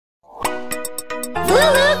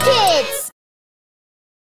LooLoo Kids!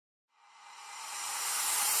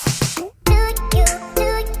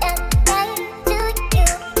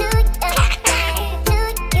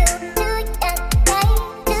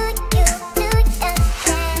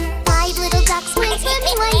 Five little ducks went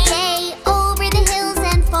swimming one day over the hills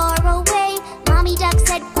and far away. Mommy duck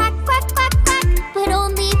said quack, quack, quack, quack, but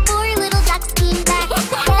only four little ducks came back.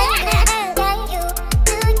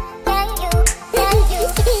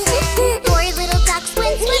 Four little ducks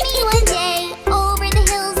went swimming one day over the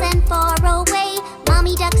hills and far away.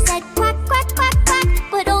 Mommy duck said quack, quack, quack, quack,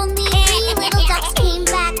 but only three little ducks came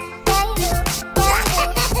back.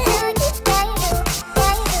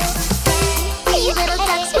 Three little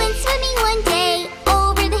ducks went swimming one day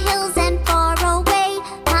over the hills and far away.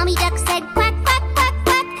 Mommy duck said quack, quack, quack,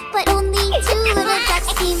 quack, but only two little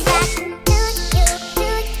ducks came back.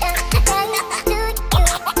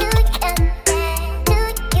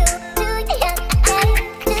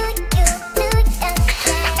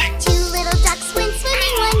 Two little ducks went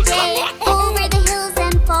swimming one day over the hills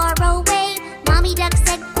and far away. Mommy duck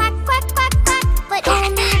said quack, quack, quack, quack, but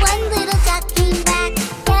only one little duck came back.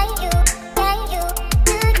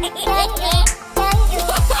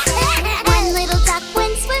 One little duck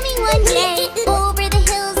went swimming one day over the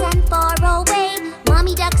hills and far away.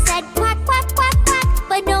 Mommy duck said quack, quack, quack, quack,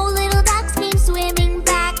 but no little ducks came swimming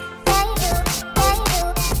back.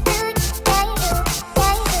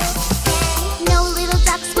 No little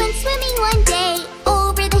ducks went swimming one day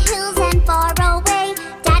over the hills and far away.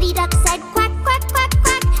 Daddy duck said quack, quack, quack,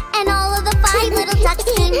 quack, and all of the five little ducks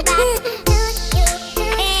came back.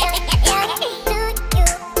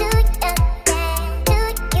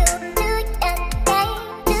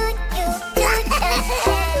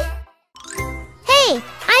 Hey,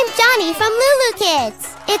 I'm Johny from LooLoo Kids.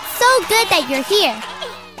 It's so good that you're here.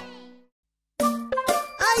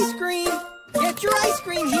 Ice cream! Get your ice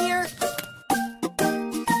cream here!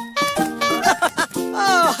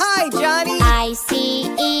 Oh, hi, Johny!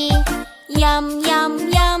 I-C-E, yum, yum,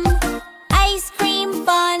 yum. Ice cream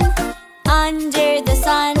fun under the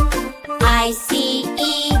sun.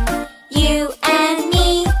 I-C-E, you and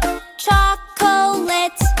me.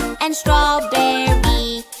 Chocolate and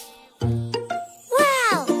strawberry.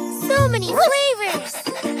 Wow, so many flavors!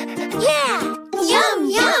 Yeah, yum,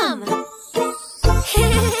 yum!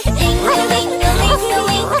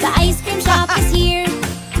 Ding-a-ling-a-ling-a-ling, the ice cream shop is here.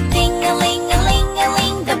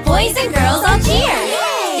 Ding-a-ling-a-ling-a-ling, the boys and girls all cheer.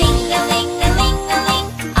 Ding-a-ling-a-ling-a-ling,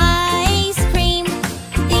 ice cream.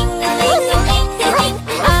 Ding-a-ling-a-ling-a-ling,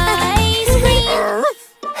 ice cream.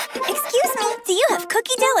 Excuse me, do you have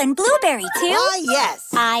cookie dough and blueberry too? Ah, yes!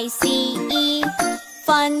 I-C-E,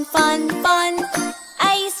 fun, fun, fun.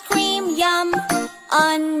 Ice cream, yum,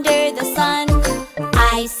 under the sun.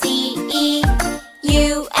 I-C-E,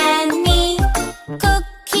 you and me.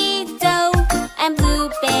 Cookie dough and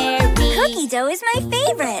blueberry. Cookie dough is my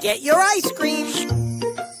favorite. Get your ice cream!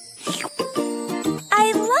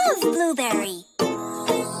 I love blueberry.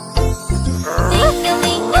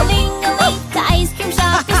 Ding-a-ling-a-ling-a-ling, the ice cream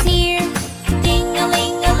shop is here.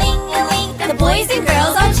 Ding-a-ling-a-ling-a-ling, the boys and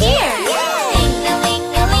girls all cheer.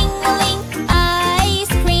 Ding-a-ling-a-ling-a-ling,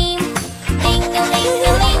 ice cream.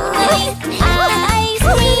 Ding-a-ling-a-ling-a-ling, ice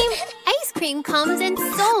cream. Ice cream comes in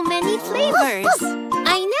so many flavors.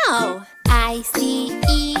 I know.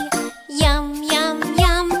 I-C-E, yum, yum,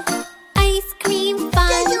 yum. Ice cream fun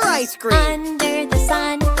Get your ice cream! under the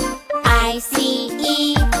sun.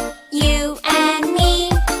 I-C-E, you and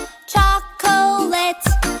me. Chocolate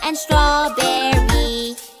and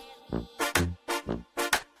strawberry.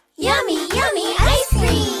 Yummy, yummy ice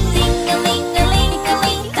cream!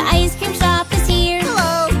 Ding-a-ling-a-ling-a-ling, the ice cream shop is here.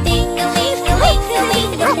 Hello!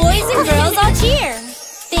 Ding-a-ling-a-ling-a-ling, the boys and girls all cheer.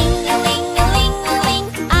 Ding-a-ling-a-ling-a-ling,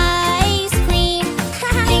 ice cream.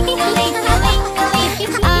 Ding-a-ling-a-ling-a-ling,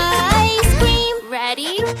 ice cream.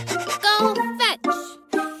 Ready? Go fetch.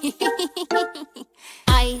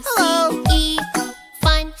 I-C-E,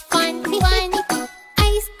 fun, fun, fun.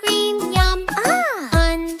 Ice cream, yum,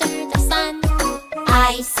 under the sun.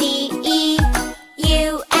 I-C-E,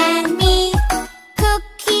 you and me.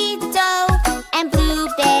 Cookie dough and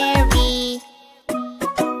blueberry.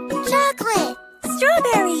 Chocolate,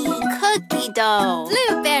 strawberry, Cookie dough.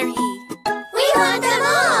 Blueberry. We want them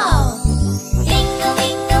all!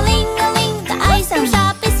 Ding-a-ling-a-ling-a-ling, the ice cream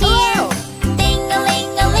shop is here.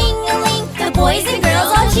 Ding-a-ling-a-ling-a-ling, the boys and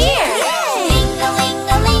girls all cheer.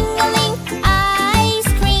 Ding-a-ling-a-ling-a-ling, ice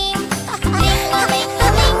cream.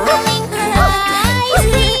 Ding-a-ling-a-ling-a-ling, ice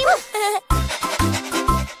cream.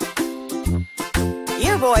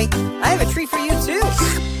 Here, boy, I have a treat for you, too!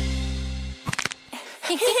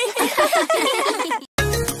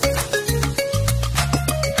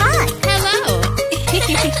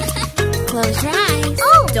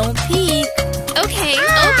 Don't peek. Okay,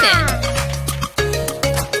 open.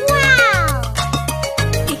 Wow!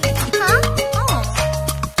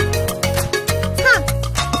 Huh?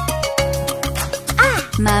 Huh.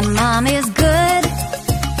 My mom is good.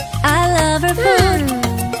 I love her food.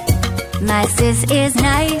 My sis is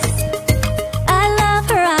nice. I love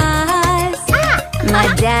her eyes. My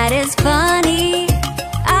dad is funny.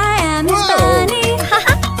 I am his bunny.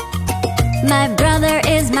 My brother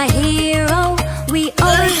is my hero. We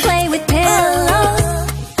always play with pillows.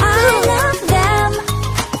 I love them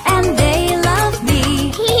and they love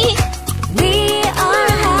me. We are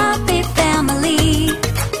a happy family.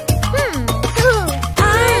 I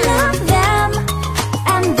love them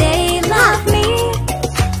and they love me.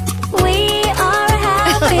 We are a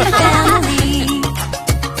happy family.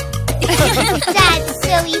 That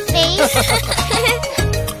silly face.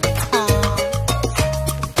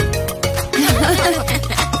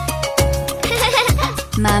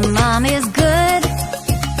 My mom is good.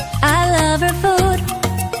 I love her food.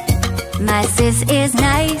 My sis is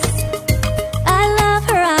nice. I love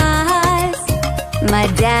her eyes. My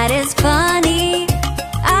dad is funny.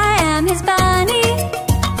 I am his bunny.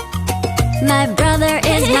 My brother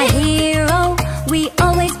is my hero. We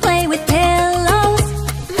always play with pillows.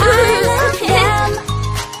 I love them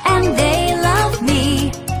and they love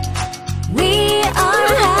me. We are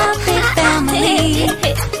a happy family.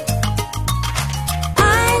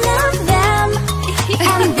 I love them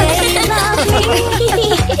and they love me.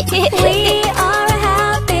 We are a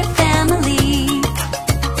happy family.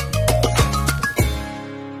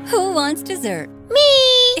 Who wants dessert? Me!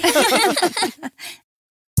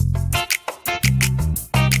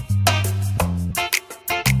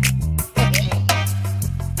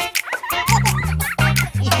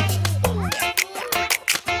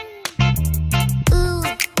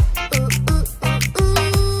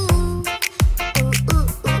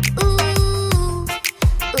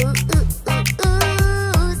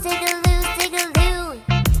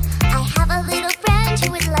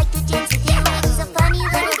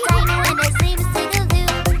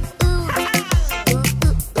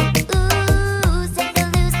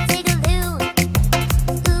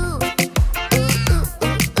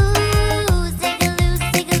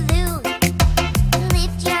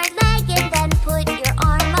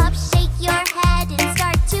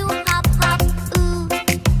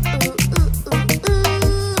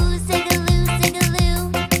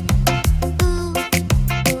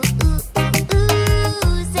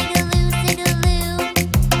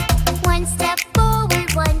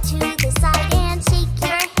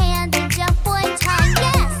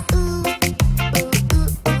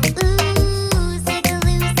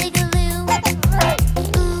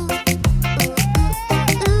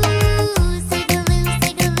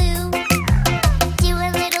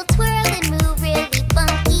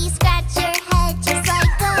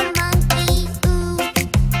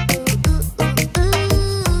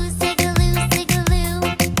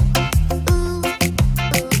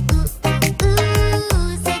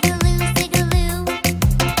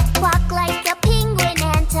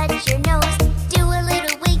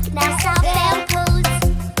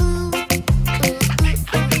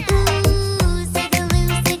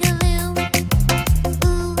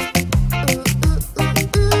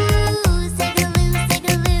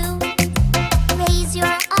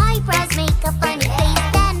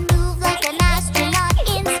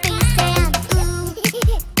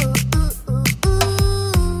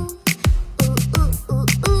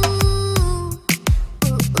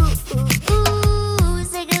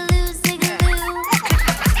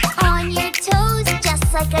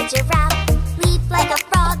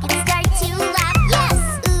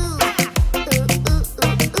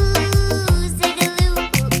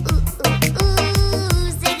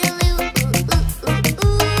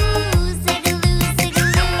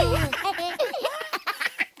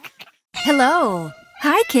 Hello.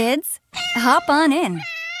 Hi, kids. Hop on in.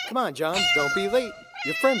 Come on, John, don't be late.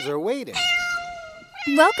 Your friends are waiting.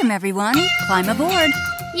 Welcome, everyone. Climb aboard.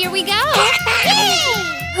 Here we go.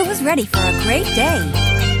 Who's ready for a great day?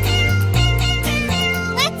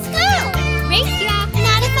 Let's go! Race ya!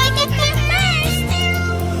 Not if I get there first!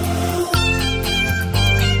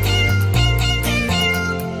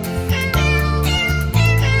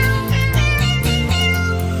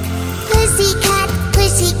 Pussycat,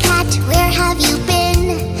 pussycat, where have you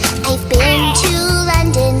been? I've been to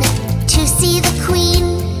London to see the Queen.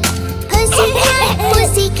 Pussycat,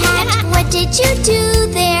 pussycat, what did you do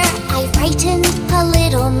there? I frightened a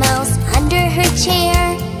little mouse under her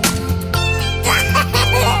chair.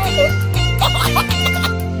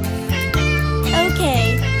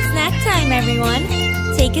 Okay, snack time, everyone.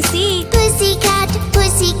 take a seat. Pussycat,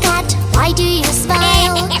 pussycat, why do you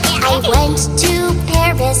smile? I went to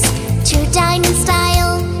Paris to dine in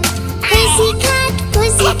style. Pussycat,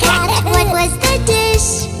 pussycat, what was the dish?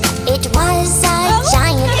 It was a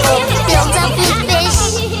giant bowl filled up with fish.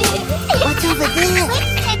 What's over there?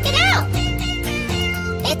 Let's check it out.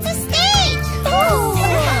 It's a stage. Ooh.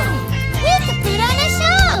 We could put on a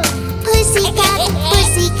show. Pussycat,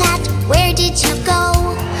 pussycat, where did you go?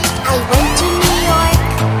 I went to New York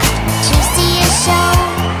to see a show.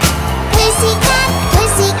 Pussycat,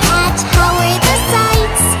 pussycat, how are the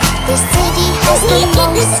sights? The city has the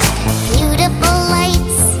most beautiful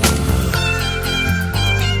lights.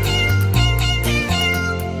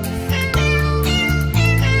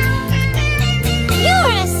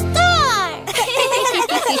 You're a star.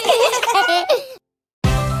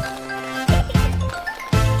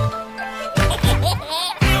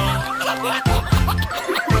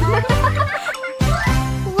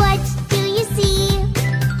 What do you see?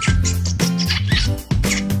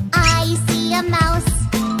 I see a mouse.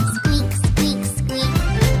 Squeak, squeak, squeak.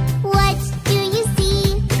 What do you see?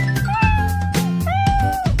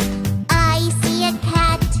 I see a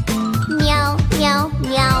cat. Meow, meow,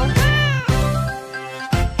 meow.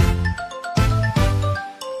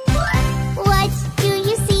 What do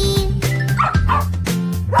you see?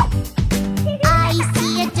 I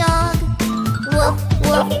see a dog. Woof,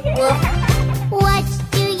 woof, woof. What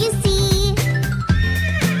do you see?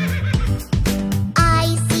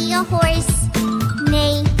 I see a horse.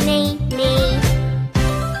 Neigh, neigh, neigh.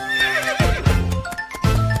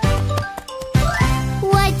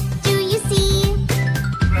 What do you see?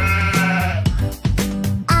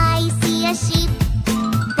 I see a sheep.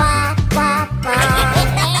 Ba, ba, ba.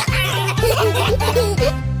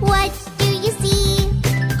 What do you see?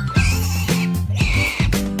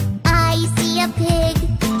 I see a pig.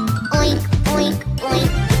 Oink, oink,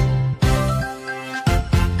 oink.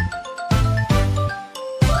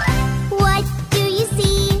 What do you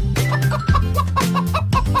see?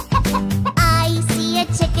 I see a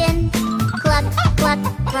chicken. Cluck, cluck,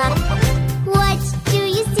 cluck. What do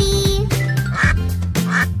you see?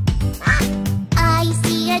 I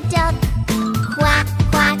see a duck. Quack,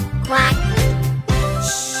 quack, quack.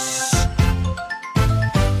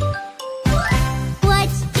 What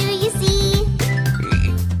do you see?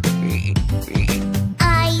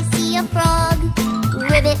 I see a frog.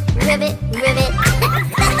 Ribbit, ribbit, ribbit.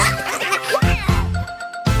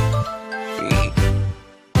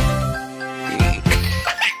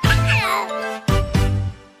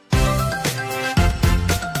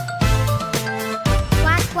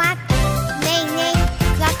 Quack, quack. Neigh, neigh.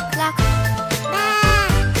 Cluck, cluck.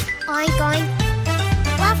 Oink, oink.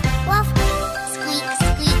 Woof, woof. Squeak,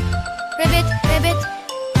 squeak. Ribbit, ribbit.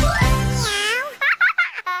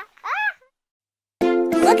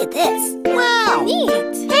 Look at this. Wow!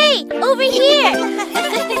 Neat. Hey, over here.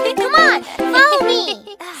 Come on, follow me.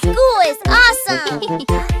 School is awesome.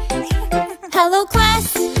 Hello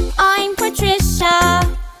class, I'm Patricia.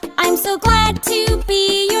 I'm so glad to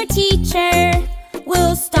be your teacher.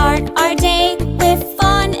 We'll start our day with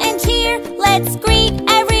fun and cheer. Let's greet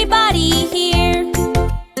everybody here.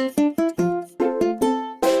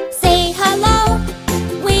 Say hello,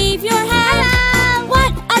 wave your hand.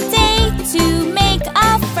 What a day to make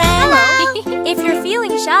a friend. If you're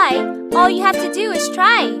feeling shy, all you have to do is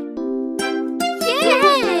try.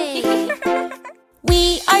 Yay!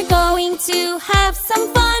 We are going to have some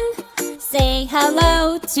fun. Say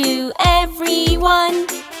hello to everyone.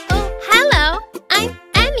 Oh, hello. I'm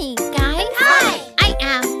Emmy, guys. Hi. I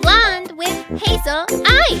am blonde with hazel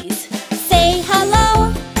eyes. Say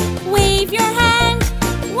hello, wave your hand.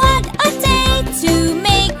 What a day to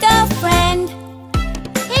make a friend.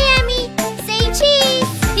 Hey, Emmy, say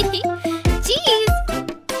cheese. Cheese.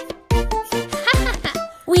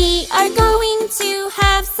 We are going to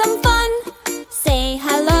have some fun. Say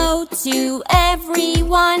hello to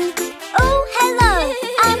everyone. Oh, hello.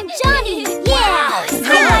 I'm Johny. Yeah.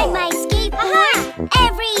 I ride my skateboard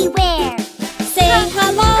everywhere. Say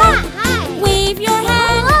hello, Hi. wave your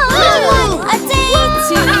hand. Whoa. What a day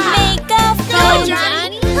to make a Go, friend.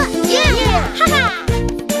 Johnny. Yeah.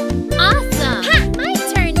 Awesome. My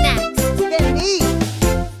turn next. Get me!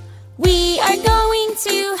 We are going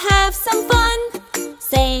to have some fun.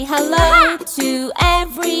 Say hello to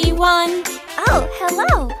everyone. Oh,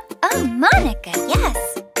 hello. I'm Monica, yes.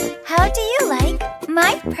 How do you like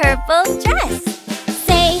my purple dress?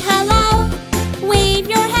 Say hello, wave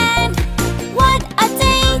your hand. What a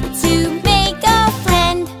day to make a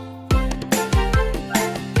friend.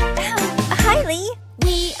 Hi, Lee.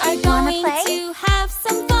 We are going play? to have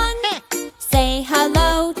some fun. Say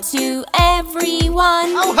hello to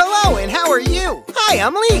everyone.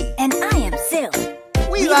 am Lee. And I am Sue.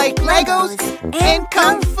 We like Legos and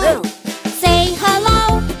Kung Fu. Say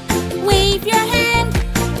hello, wave your hand.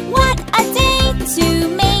 What a day to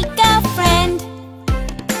make a friend.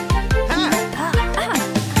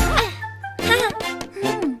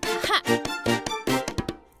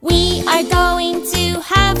 We are going to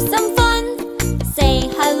have some fun. Say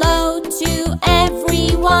hello to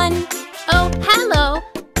everyone. Oh, hello.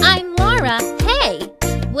 I'm Laura. Hey,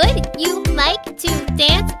 would you like to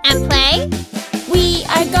dance and play? We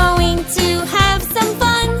are going to have some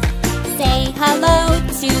fun. Say hello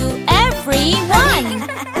to everyone.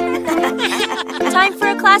 Time for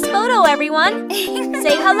a class photo, everyone.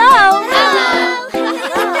 Say hello.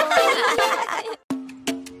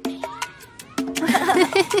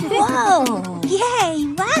 Whoa! Yay!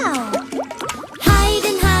 Wow! Hide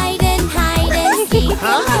and hide and hide and seek.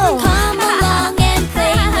 Come along and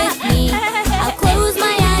play with me. I'll close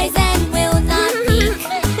my eyes and will not peek.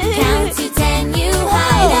 Count to 10, you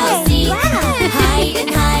hide, I'll seek. Hide and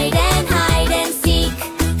hide and hide and seek.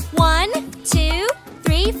 1, 2,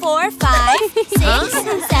 3, 4, 5, 6,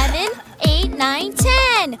 7, 8, 9,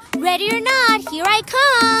 10. Ready or not, here I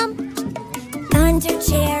come. Under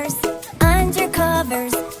chairs, under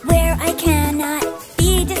covers, where I cannot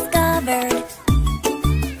be discovered.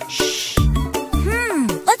 Shh.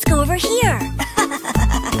 Let's go over here.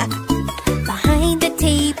 Behind the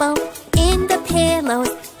table, in the pillows,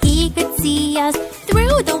 he could see us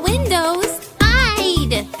through the windows.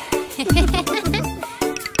 Hide!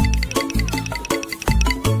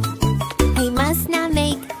 I must not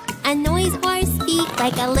make a noise or speak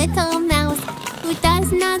like a little mouse who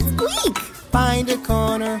does not squeak. Find a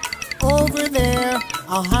corner over there.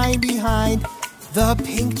 I'll hide behind the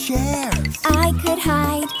pink chairs. I could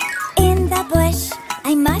hide in the bush.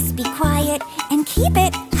 I must be quiet and keep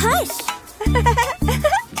it hush.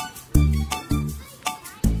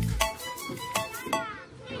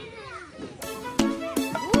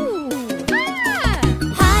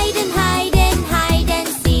 Hide and hide and hide and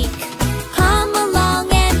seek. Come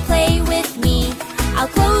along and play with me. I'll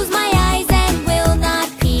close my eyes and will not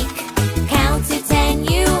peek. Count to 10,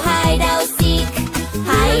 you hide, I'll seek.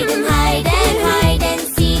 Hide and hide and hide and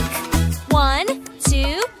seek. 1,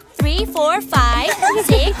 2, 3, 4, 5,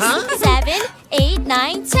 6, 7, 8,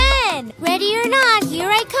 9, 10. Ready or not, here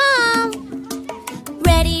I come.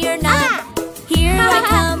 Ready or not, here I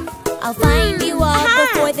come. I'll find you all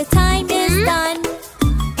before the time is done.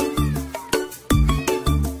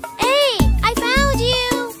 Hey, I found you!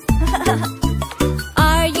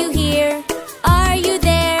 Are you here? Are you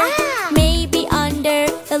there? Maybe under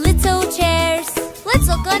the little chairs. Let's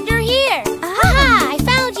look under here. I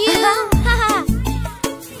found you!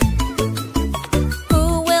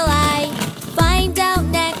 Who will I find out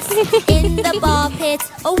next? In the ball pit.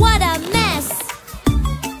 Oh, what a mess!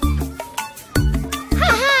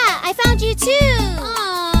 I found you too!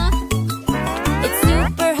 It's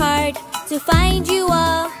super hard to find you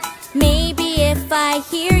all. Maybe if I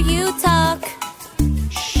hear you talk.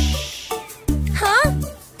 Huh?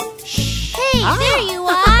 Hey, there you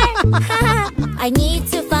are! I need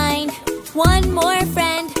to find one more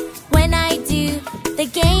friend. When I do, the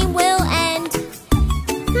game will end.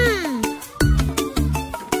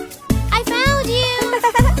 I found you!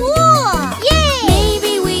 Cool! Yay!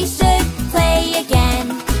 Maybe we should play again.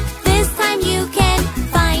 This time you can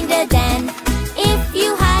find a den. If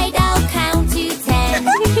you hide, I'll count to 10.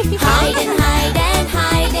 Hide and hide and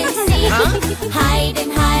hide and seek. Hide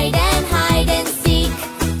and hide and hide and seek.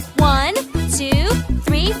 1, 2,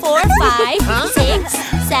 3, 4, 5, 6,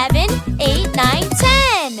 7, 8, 9,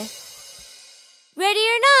 10. Ready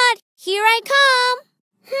or not, here I come.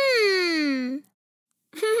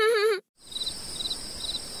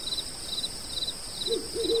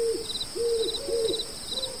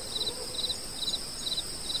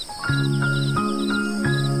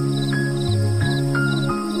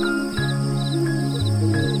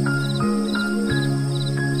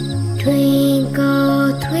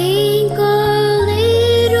 Twinkle, twinkle,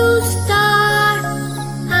 little star,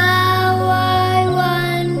 how I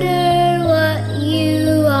wonder what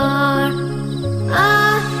you are.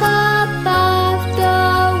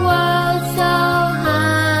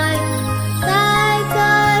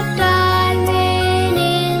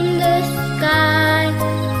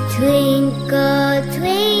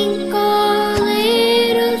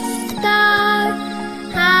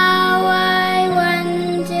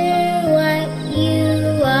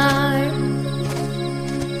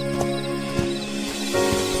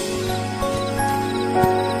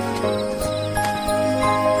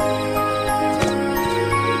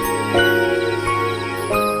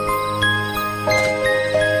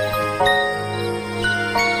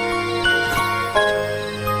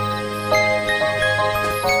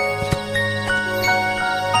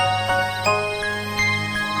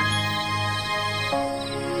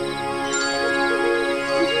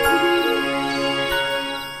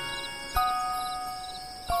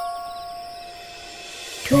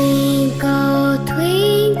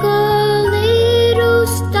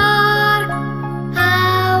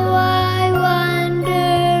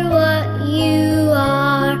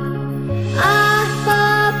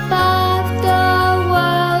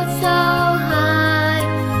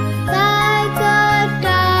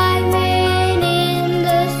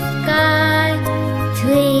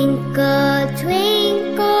 Twinkle,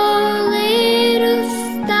 twinkle, little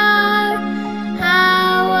star,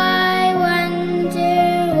 how I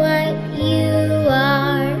wonder what you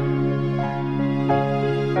are.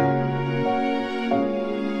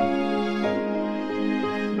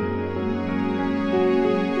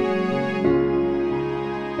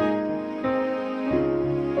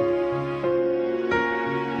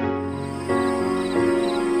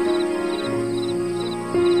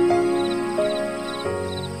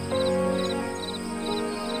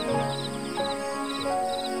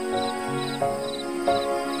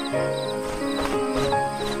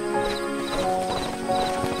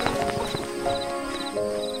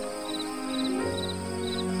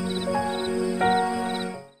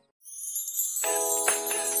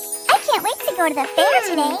 Go to the fair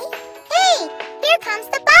today. Hey, here comes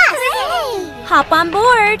the bus. Hooray! Hop on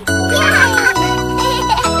board. The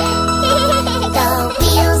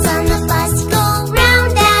wheels on the bus go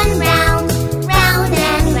round and round, round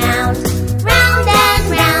and round, round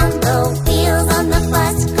and round. The wheels on the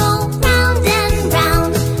bus go round and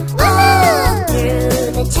round, all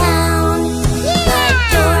through the town. The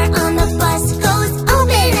door on the bus goes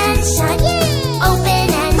open and shut, open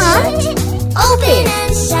and shut, open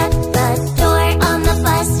and shut. The door on the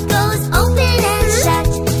bus goes open and shut,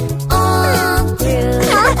 all through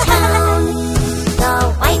the town. The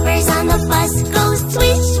wipers on the bus go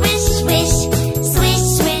swish, swish, swish, swish,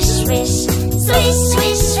 swish, swish, swish,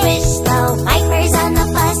 swish, swish. The wipers on the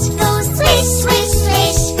bus go swish, swish,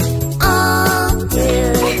 swish, all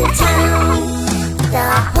through the town. The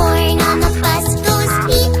horn on the bus goes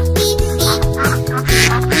beep, beep, beep, beep,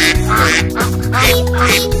 beep, beep,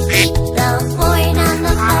 beep, beep. The horn on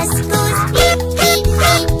the bus goes beep, beep,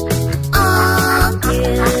 beep, all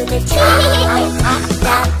through the town.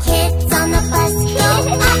 The kids on the bus go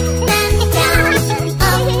up and down,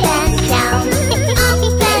 up and down, up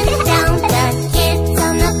and down. The kids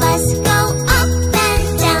on the bus go up and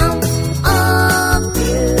down, all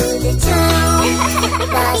through the town.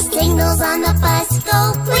 The signals on the bus go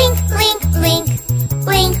blink, blink, blink,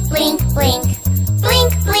 blink, blink, blink,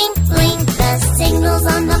 blink, blink, blink. The signals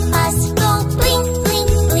on the bus go blink, blink,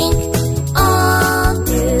 blink, all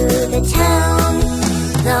through the town.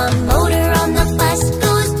 The motor on the bus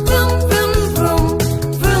goes vroom, vroom, vroom,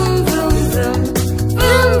 vroom, vroom, vroom,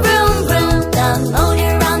 vroom, vroom, vroom. The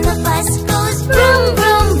motor on the bus goes vroom,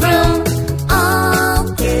 vroom, vroom, all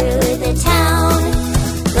through the town.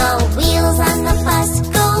 The wheels on the bus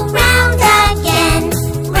go round again,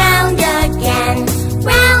 round again,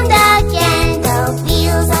 round again. The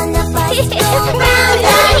wheels on the bus go round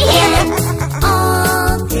again,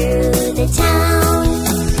 all through the town.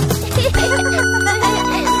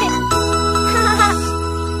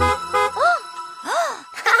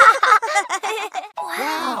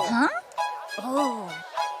 Wow. Huh? Oh.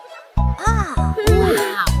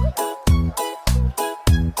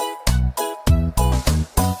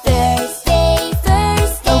 Thursday,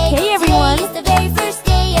 Thursday. Okay, everyone. Today is the very first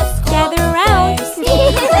day of school. Gather around. Thursday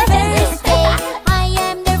is the first day. I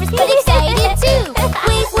am nervous but excited too.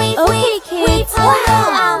 Wave, wave, Okay, wave, kids. wave. Hello,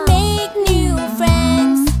 I'll make new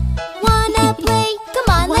friends. Wanna play? Come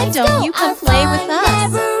on, Why let's don't go. you come Our play with fun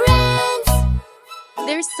us? never ends.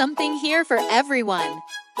 There's something here for everyone.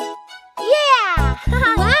 Yeah!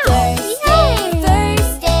 Wow! Thursday,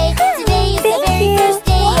 Thursday. Today is the very first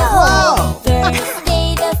day of school. Thursday,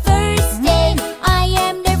 the first day. I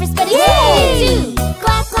am nervous but excited too.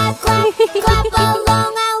 Clap, clap, clap, clap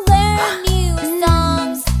along. I'll learn new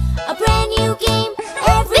songs. A brand new game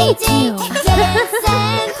every day. Dance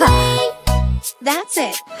and play. That's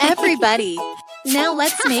it, everybody. Now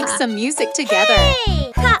let's make some music together.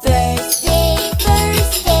 Hey! Thursday,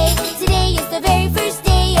 Thursday. Today is the very first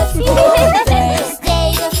day of school.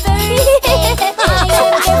 Thursday, the first day. I am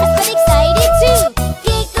nervous but excited too.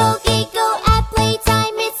 Giggle, giggle at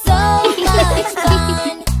playtime. It's so much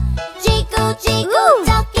fun. Jiggle, jiggle,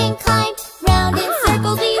 duck and climb. Round in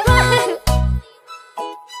circles we run.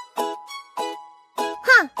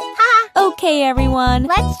 Okay, everyone.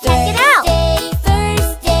 Let's check it out.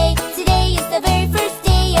 Thursday, today is the very first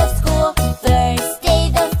day of school. Thursday,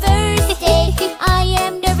 the first day. I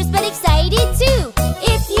am nervous but excited too.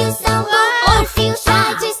 If you stumble or feel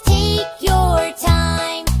shy, just take your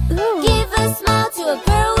time. Give a smile to a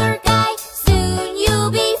girl or guy. Soon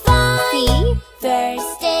you'll be fine.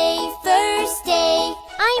 Thursday, Thursday.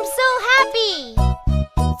 I'm so happy.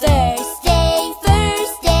 Thursday,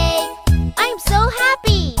 Thursday. I'm so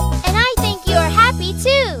happy. And I think you're happy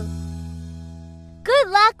too. Good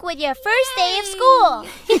luck with your first day of school.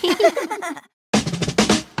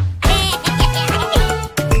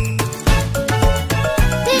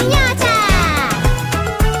 Piñata!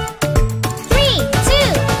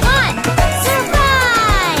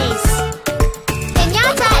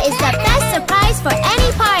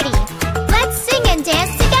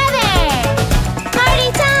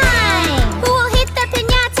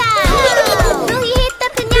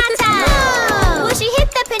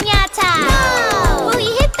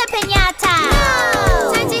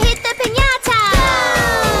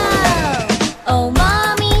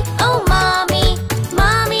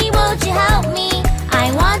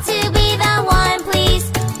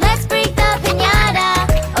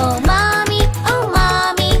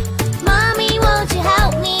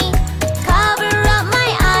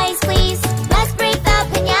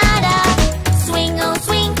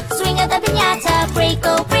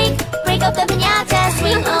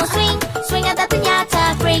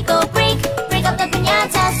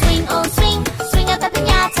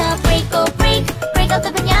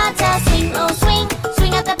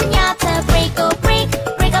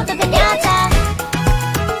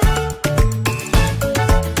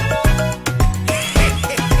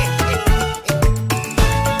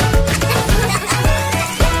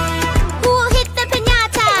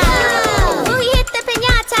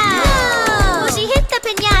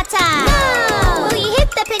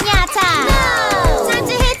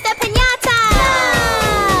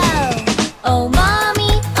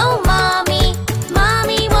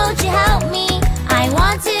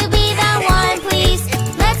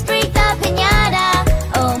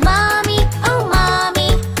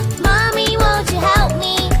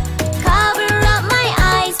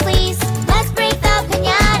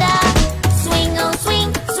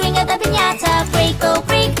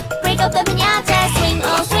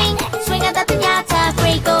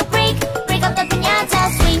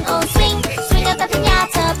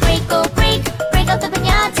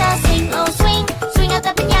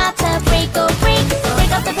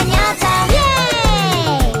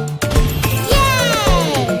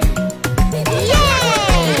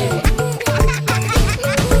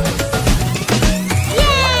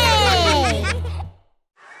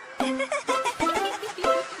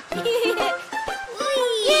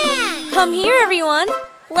 Come here, everyone.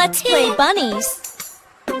 Let's play bunnies.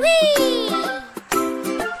 Whee!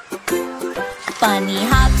 Bunny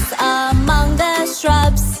hops among the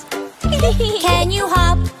shrubs. Can you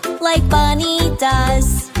hop like Bunny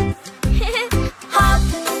does? Hop,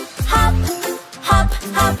 hop, hop,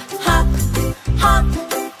 hop, hop, hop,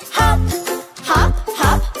 hop, hop,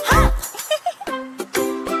 hop, hop.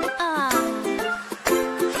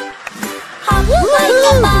 Hop like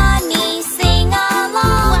a bunny, sing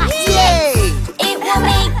along. Yay! It will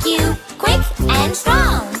make you quick and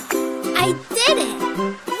strong. I did it!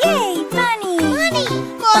 Yay, Bunny!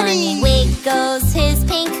 Bunny wiggles his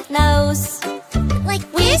pink nose. Like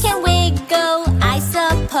We this? can wiggle, I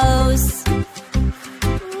suppose.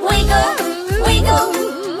 Wiggle, wiggle,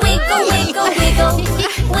 wiggle, wiggle, wiggle.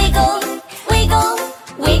 Wiggle, wiggle,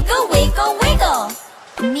 wiggle, wiggle, wiggle.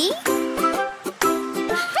 Me?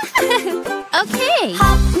 Okay.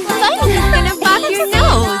 Hop like Bunny's a gonna pop your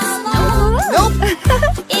nose. Nope.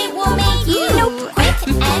 It will make you quick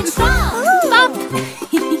and strong. Pop.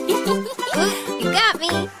 You got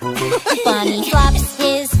me. Bunny flops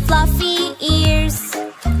his fluffy ears.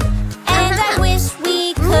 And I wish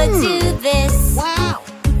we could do this. Wow.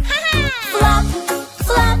 Flop,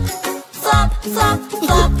 flop, flop, flop,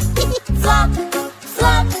 flop. Flop,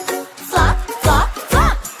 flop, flop, flop,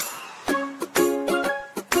 flop.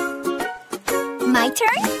 My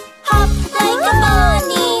turn? Hop like a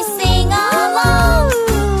bunny, sing along.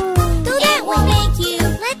 It will make you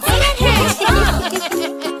quick and strong.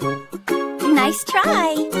 Nice try.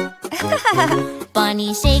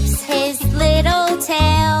 Bunny shakes his little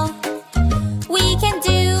tail. We can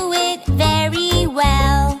do it very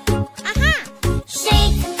well.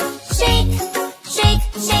 Shake, shake, shake,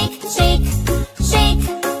 shake, shake, shake,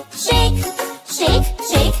 shake, shake,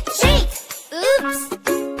 shake, shake. Oops.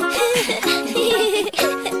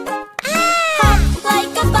 Hop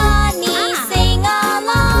like a bunny, sing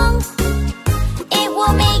along. It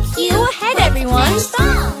will make you Go ahead, everyone.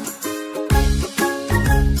 strong.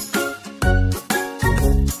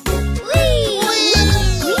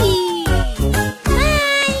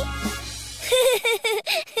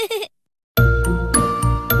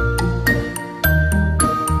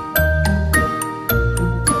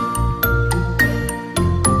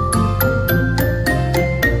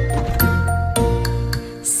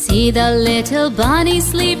 See the little bunny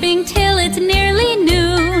sleeping till it's nearly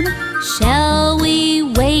noon. Shall we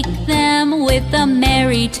wake them with a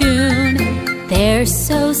merry tune? They're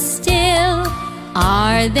so still,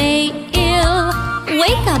 are they ill?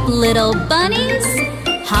 Wake up, little bunnies.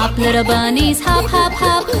 Hop, little bunnies, hop, hop,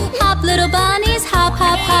 hop. Hop, little bunnies, hop,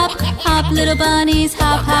 hop, hop. Hop, little bunnies,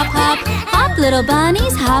 hop, hop, hop. Hop, little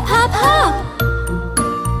bunnies, hop, hop, hop.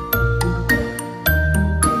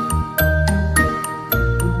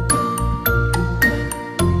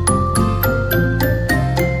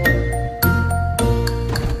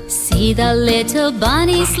 See the little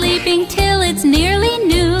bunny sleeping till it's nearly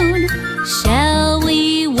noon. Shall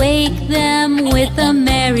we wake them with a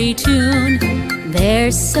merry tune?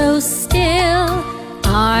 They're so still,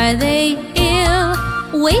 are they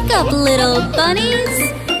ill? Wake up, little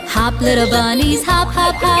bunnies. Hop, little bunnies, hop,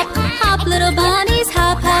 hop, hop. Hop, little bunnies,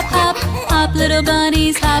 hop, hop, hop. Hop, little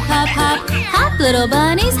bunnies, hop, hop, hop. Hop, little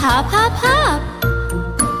bunnies, hop, hop, hop.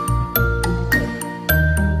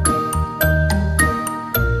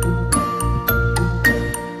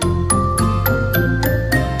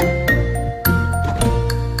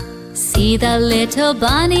 See the little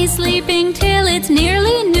bunny sleeping till it's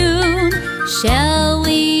nearly noon. Shall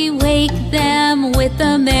we wake them with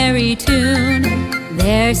a merry tune?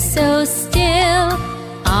 They're so still,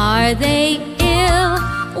 are they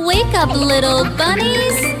ill? Wake up, little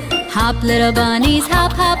bunnies. Hop, little bunnies,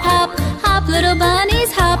 hop, hop, hop. Hop, little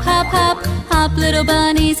bunnies, hop, hop, hop. Hop, little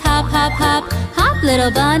bunnies, hop, hop, hop. Hop,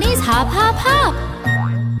 little bunnies, hop, hop, hop.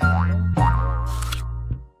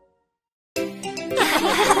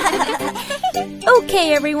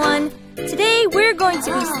 Okay, everyone. Today we're going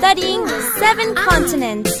to be studying the 7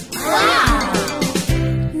 continents. Wow!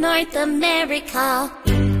 North America,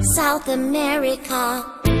 South America,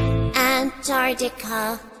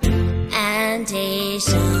 Antarctica, and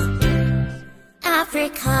Asia.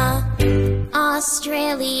 Africa,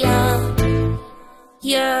 Australia,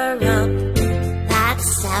 Europe. That's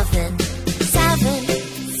 7. 7.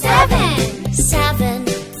 7.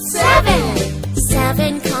 7.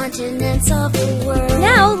 7 continents of the world.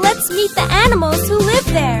 Now let's meet the animals who live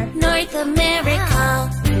there. North America,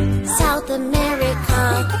 South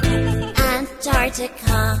America,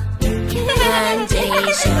 Antarctica, and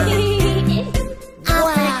Asia.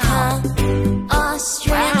 Africa,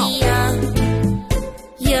 Australia,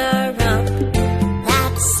 Europe.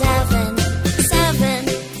 That's 7.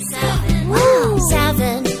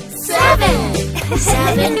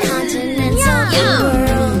 7 continents of the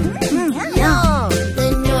world. The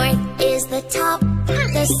north is the top,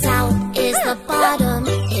 the south is the bottom.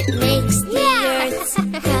 It makes the Earth's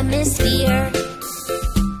hemisphere.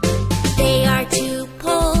 They are 2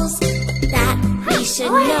 poles that we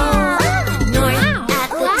should know. North at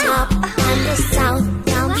the top and the south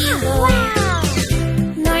down below.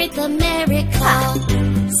 North America,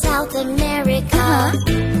 South America,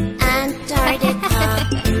 Antarctica,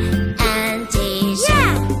 and Asia.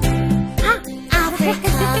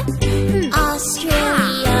 Africa,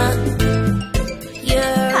 Australia,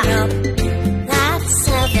 Europe. That's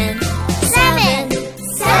 7.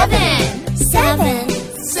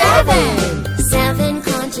 7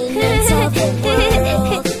 continents of the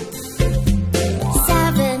world.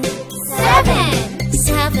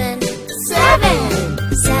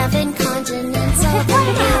 7 continents of the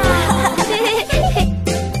world.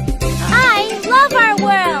 I love our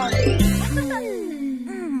world!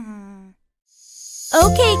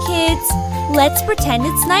 Okay, kids, let's pretend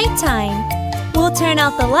it's nighttime. We'll turn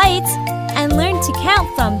out the lights and learn to count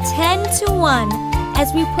from 10 to 1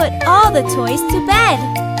 as we put all the toys to bed.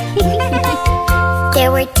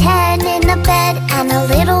 There were 10 in a bed and a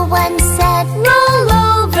little one said, "Roll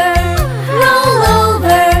over, roll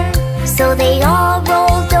over." So they all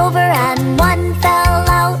rolled over and one fell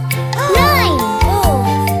out. 9! Oh,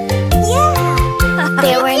 yeah!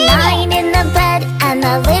 There were 9 in the bed and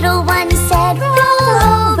the little one said, "Roll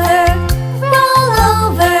over, roll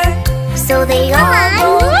over." So they all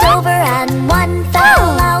rolled over and one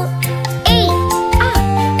fell out. 8!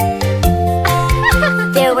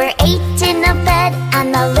 There were 8 in the bed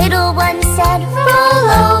and the little one said, "Roll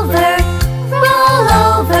over, roll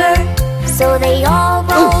over." So they all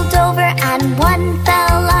rolled over and one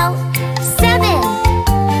fell out. 7!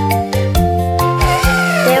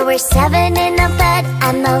 There were 7 in a bed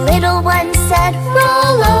and the little one said,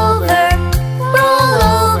 "Roll over, roll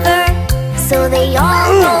over." So they all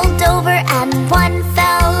rolled over and one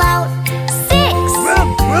fell out. 6!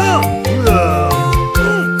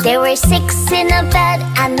 There were 6 in a bed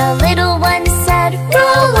and the little one said,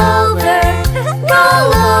 "Roll over,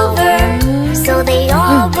 roll over." So they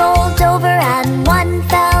all rolled over and one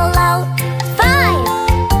fell out. 5!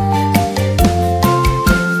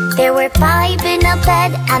 There were 5 in a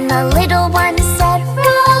bed and the little one said,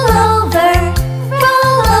 "Roll over,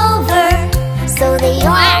 roll over." So they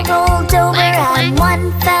all rolled over and one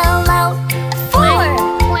fell out. 4!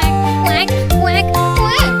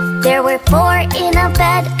 There were 4 in a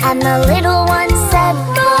bed and the little one said,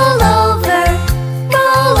 "Roll over,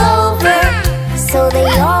 roll over." So they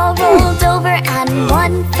all rolled over and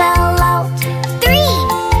one fell out. 3!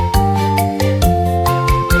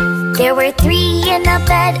 There were 3 in a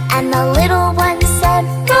bed and the little one said,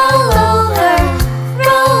 "Roll over,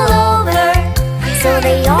 roll over." So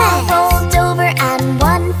they all rolled over and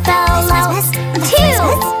one fell out. 2!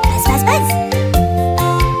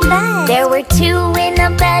 There were 2 in a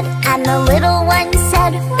bed and the little one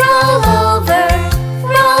said, "Roll over,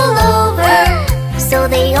 roll over." So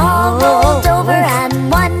they all rolled over and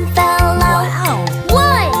one fell out.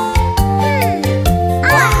 1!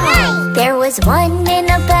 There was 1 in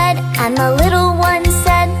a bed and the little one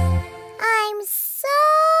said, "I'm so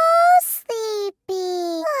sleepy."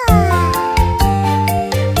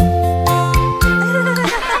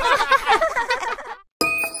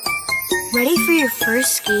 Ready for your first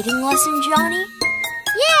skating lesson, Johny?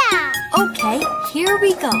 Yeah! Okay, here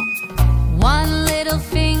we go. One little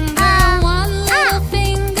finger, one little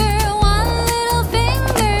finger, one little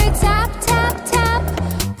finger, tap, tap, tap.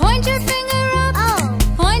 Point your finger up,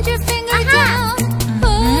 point your finger down.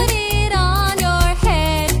 Put it on your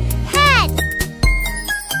head.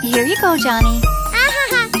 Here you go, Johny.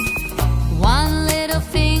 One little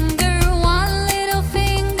finger, one little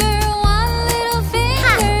finger, one little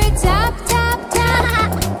finger, tap, tap, tap.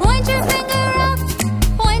 Point your finger up,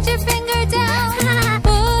 point your finger down.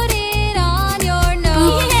 Put it on your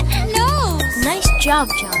nose. Nice job,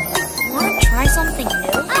 Johny. Want to try something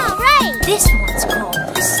new? All right! This one's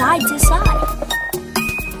called side to side.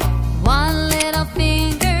 One little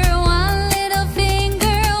finger, one little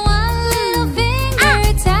finger, one little finger,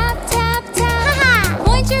 tap, tap, tap.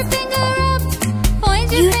 Point your finger up, point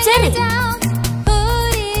your You finger did it. down.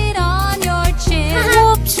 Put it on your chin.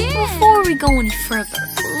 Whoops, Chin. before we go any further,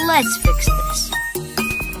 let's fix this.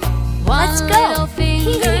 Let's go. One little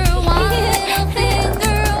finger, one little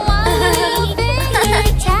finger, one little finger,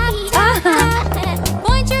 tap, tap, tap.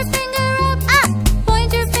 Point your finger up,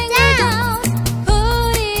 point your finger down.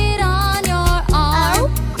 Put it on your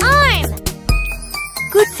arm.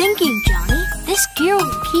 Good thinking, Johny. This This gear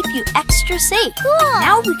will keep you extra safe. Cool.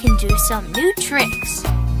 Now we can do some new tricks.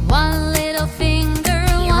 One little finger,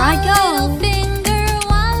 Here I go.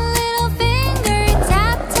 one little finger,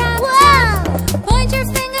 tap, tap, Whoa. tap. Point your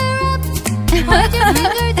finger up, point your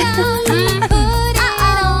finger down, put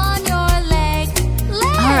it on your leg.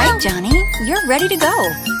 All right, Johny, you're ready to go.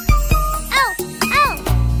 Oh, oh.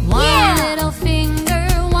 One little finger,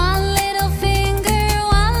 one little finger,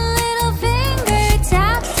 one little finger,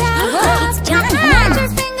 tap, tap, Look, tap. it's Johny. Point your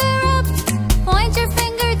finger up, point your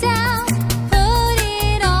finger down, put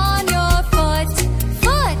it on your foot.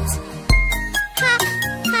 Ha,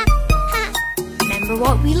 ha, ha. Remember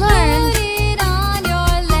what we learned. Put it on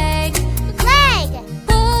your leg. Leg.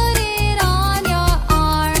 Put it on your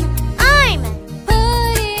arm. Arm.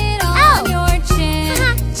 Put it on your chin. Ha,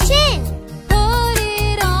 chin. Put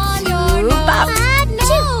it on your nose.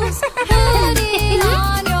 Nose. Put it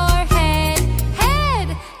on your head. Head.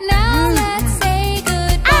 Now let's say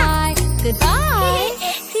goodbye. Goodbye.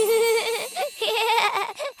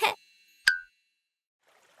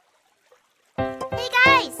 Hey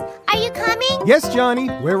guys, are you coming? Yes, Johnny,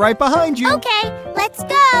 we're right behind you. Okay, let's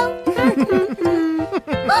go.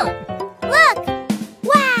 Look.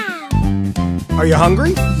 Wow. Are you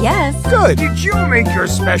hungry? Yes, Good. Did you make your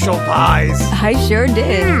special pies? I sure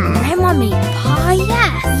did. Grandma made pie?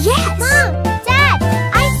 Yes. Yes. Mom, Dad,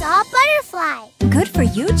 I saw a butterfly. Good for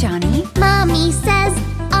you, Johny. Mommy says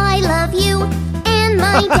I love you, and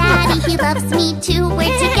my daddy, he loves me too.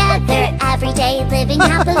 We're together every day, living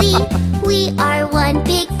happily. We are one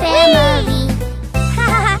big family.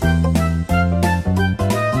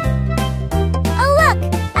 Oh, look,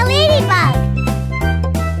 a ladybug.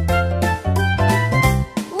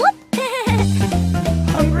 Whoop.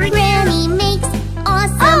 Granny makes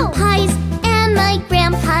awesome pies, and my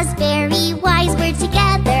grandpa's very wise. We're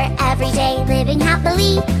together every day, living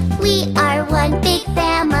happily. We are one big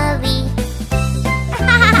family.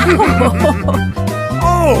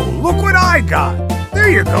 Oh, look what I got. There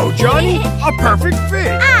you go, Johnny. A perfect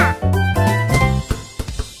fit.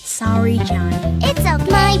 Sorry, Johny. It's okay.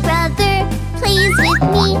 My brother plays with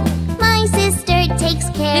me. My sister takes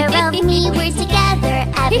care of me. We're together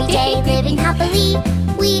every day, living happily.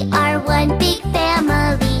 We are one big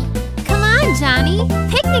family. Come on, Johny.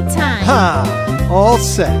 Picnic time. Ha! All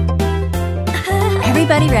set.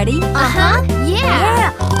 Everybody ready? Uh-huh.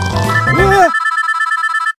 Yeah. Yeah.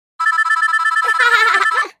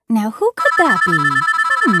 Now, who could that be?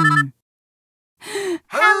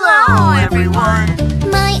 Hello, everyone.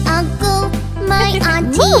 My uncle, my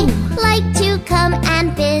auntie like to come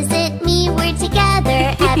and visit me. We're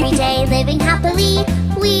together every day, living happily.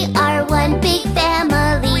 We are one big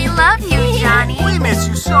family. We love you, Johnny. We miss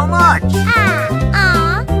you so much.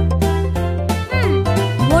 Aw.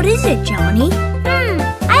 What is it, Johny?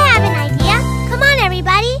 I have an idea. Come on,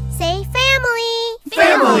 everybody. Say family.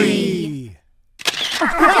 Family.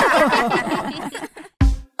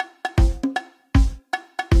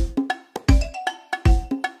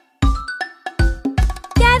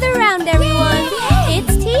 Gather round, everyone.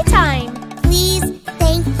 It's tea time. Please,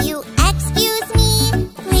 thank you, excuse me.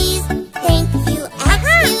 Please, thank you,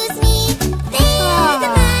 excuse me. They're the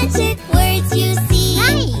magic words you see.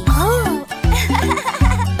 Oh.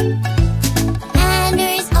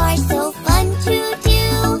 Manners are so fun to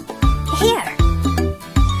do. Here.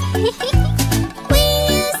 We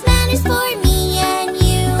use manners for me and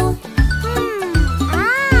you.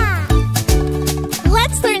 Ah.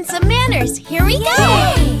 Let's learn some manners. Here we go.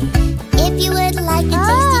 In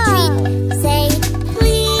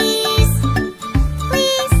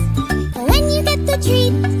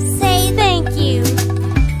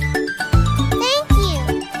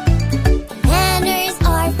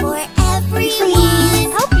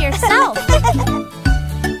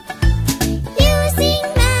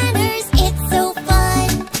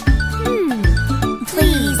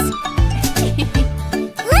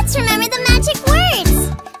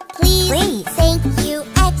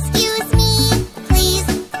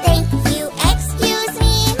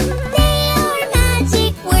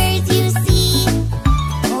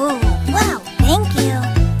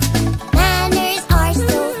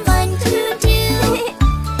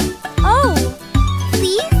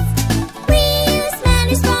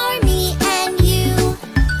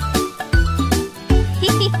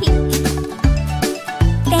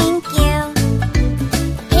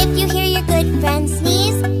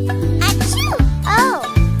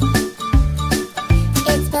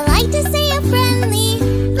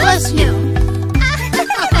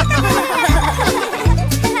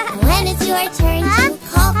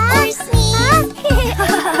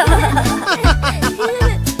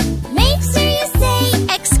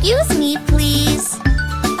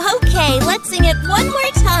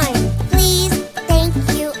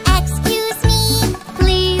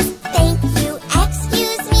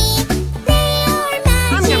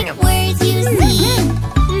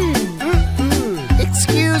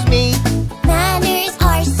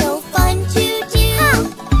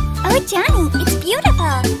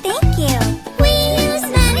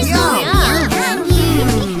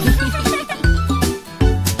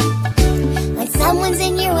Someone's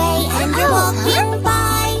in your way and you're walking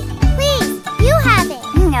by. Please, you have it.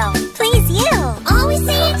 No, please you. Always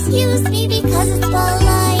say excuse me because it's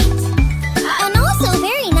polite. And also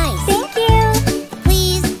very nice. Thank you.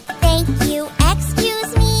 Please, thank you,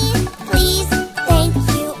 excuse me. Please, thank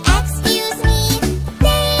you, excuse me.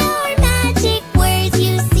 They are magic words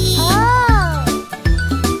you see.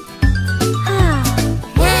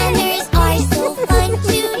 Manners are so fun to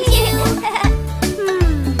do.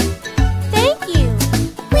 Thank you.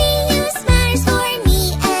 We use manners for me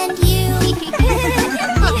and you.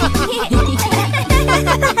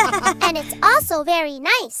 And it's also very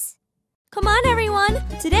nice. Come on, everyone.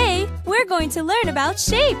 Today, we're going to learn about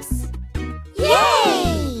shapes.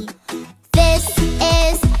 Yay! This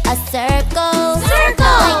is a circle.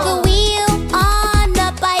 Like a wheel on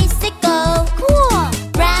a bicycle. Cool.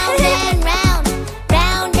 Round and round,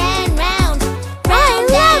 round and round,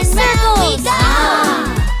 round and round we go.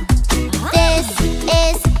 This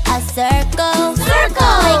is a circle.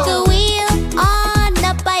 Like a wheel on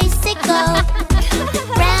a bicycle.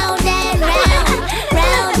 Round and round,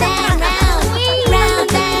 round and round,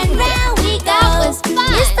 round and round we go. That was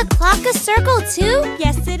fun. Is the clock a circle too?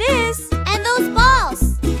 Yes, it is. And those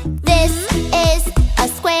balls. This is a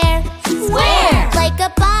square. Like a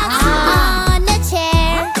box on a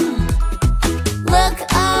chair. Look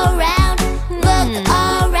around, look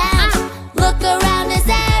around, look around us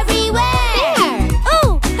everywhere.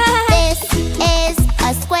 Oh, This is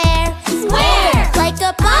a square. Like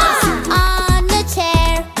a box on a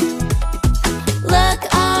chair. Look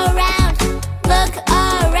around, look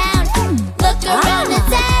around, look around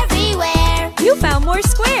us everywhere. you found more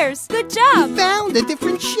squares. Good job. Found a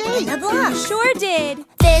different shape. Sure did.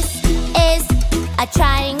 This is a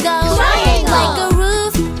triangle. Like a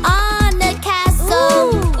roof on a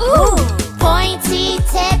castle. Pointy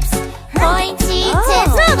tips, like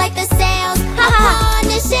the sails upon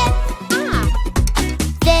a ship.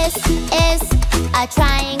 This is a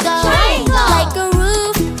triangle. Like a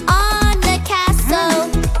roof on a castle.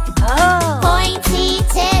 Pointy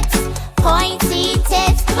tips,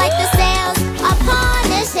 like the sails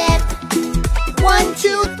upon a ship. 1,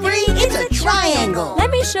 2, 3, it's a triangle. Let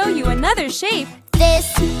me show you another shape. This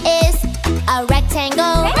is a rectangle.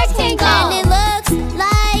 And it looks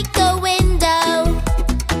like a window.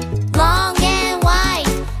 Long and wide,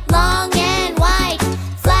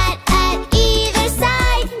 flat at either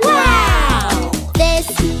side. Wow! This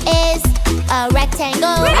is a rectangle.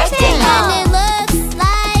 And it looks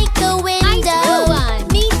like a window.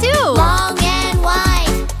 Me too. Long and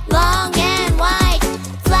wide,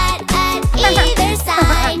 flat at either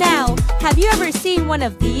side. Now, have you ever seen one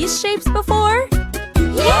of these shapes before?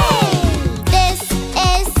 Yay! This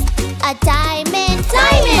is a diamond.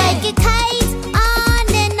 Like a kite on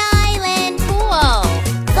an island. Cool.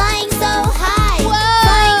 Flying so high.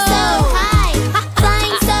 Flying so high.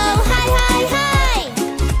 Flying so high, high.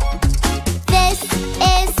 This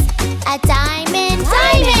is a diamond.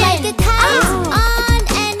 Like a kite on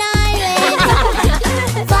an island.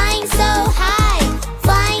 Flying so high.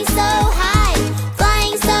 Flying so high.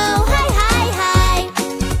 Flying so high,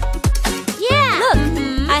 Yeah. Look,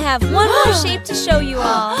 I have one more shape to show you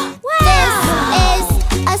all. This is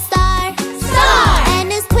a star.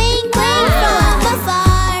 And it's twinkling from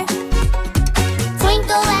afar.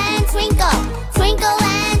 Twinkle and twinkle, twinkle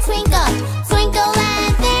and twinkle, twinkle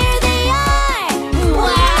and there they are.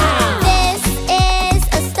 Wow. This is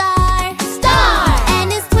a star. And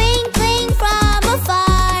it's twinkling from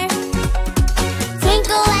afar.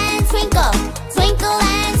 Twinkle and twinkle, twinkle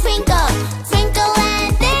and twinkle, twinkle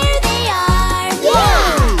and there they are.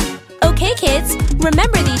 Okay, kids,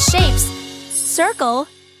 remember these shapes. Circle,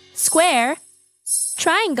 square,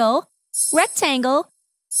 triangle, rectangle,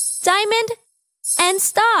 diamond, and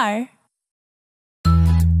star.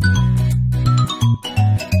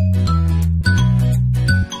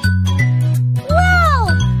 Whoa!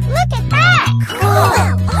 Look at that! Cool!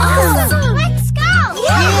 Awesome! Let's go!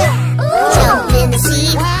 Jump in the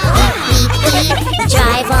sea, beep, beep, beep.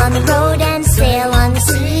 Drive on the road and sail on the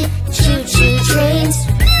sea. Choo choo trains,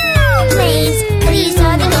 planes. These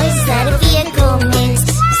are the noises that a vehicle makes.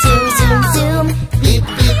 Zoom, zoom, zoom, beep,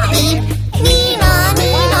 beep, beep. Nina,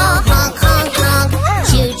 Nina, honk, honk, honk.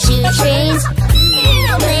 Choo choo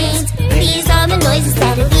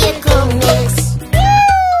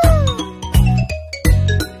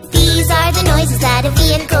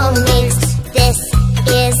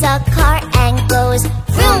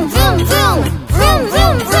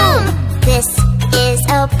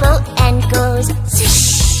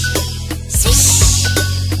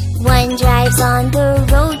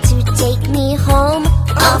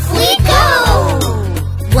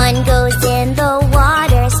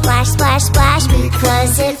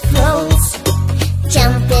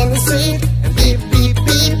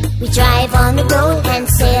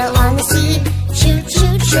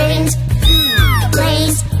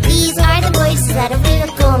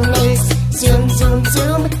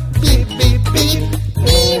zoom, zoom. Beep, beep, beep.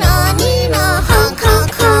 Nina, Nina, honk,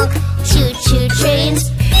 honk, honk. Choo, choo trains.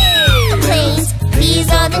 Planes. These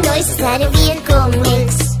are the noises that a vehicle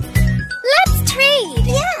makes. Let's trade.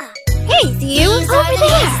 Yeah. Hey, you These over are the there.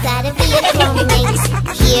 noises that a vehicle makes.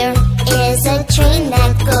 Here is a train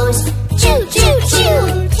that goes choo, choo,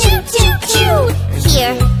 choo, choo, choo, choo.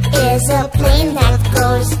 Here is a plane that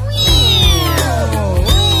goes.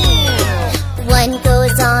 One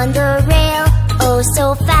goes on the rail, oh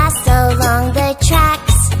so fast along the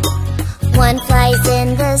tracks. One flies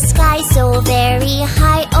in the sky so very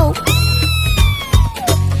high, oh.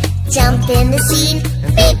 Jump in the sea,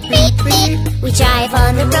 beep, beep, beep. We drive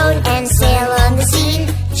on the road and sail on the sea.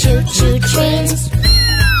 Choo, choo trains,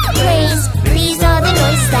 planes. These are the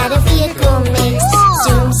noises that a vehicle makes.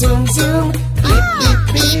 Zoom, zoom, zoom. Beep, beep,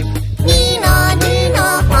 beep. Nina, Nina,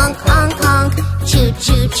 honk, honk, honk. Choo,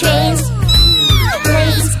 choo trains,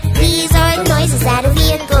 planes. These are the noises that a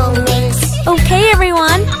vehicle makes. Okay,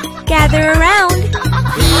 everyone, gather around.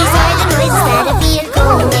 These are the noises that a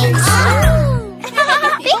vehicle makes.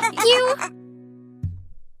 Thank you.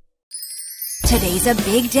 Today's a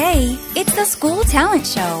big day. It's the school talent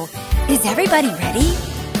show. Is everybody ready?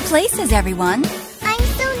 Places, everyone. I'm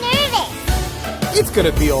so nervous. It's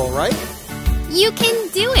gonna be all right. You can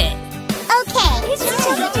do it. Okay.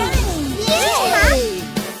 Yay!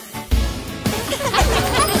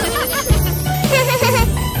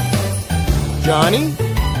 Johnny?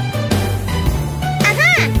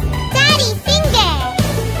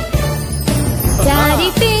 Daddy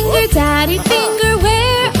finger. Daddy finger,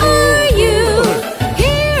 where are you?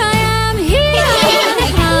 Here I am,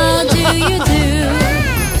 how do you do?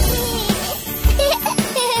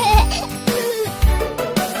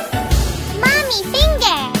 Mommy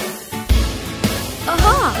finger.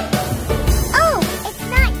 Aha! Oh, it's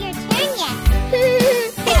not your turn yet.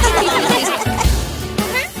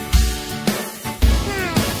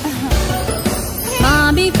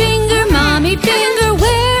 Mommy finger,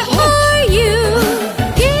 where are you?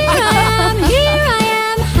 Here I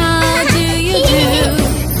am, how do you do?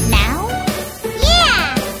 Now? Yeah.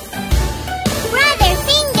 Brother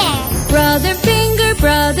finger.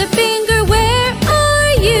 Brother finger, where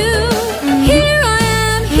are you? Here I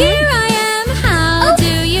am, how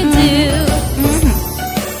do you do?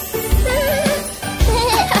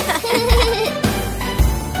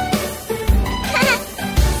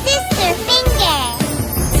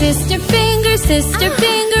 Sister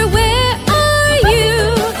finger, where are you?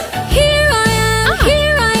 Here I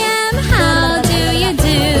am, how do you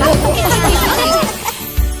do?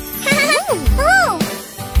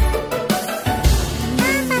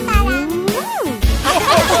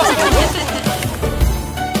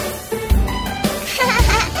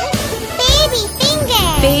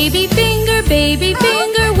 Baby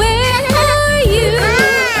finger, where are you?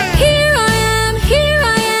 Here I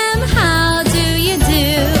am, how do you do?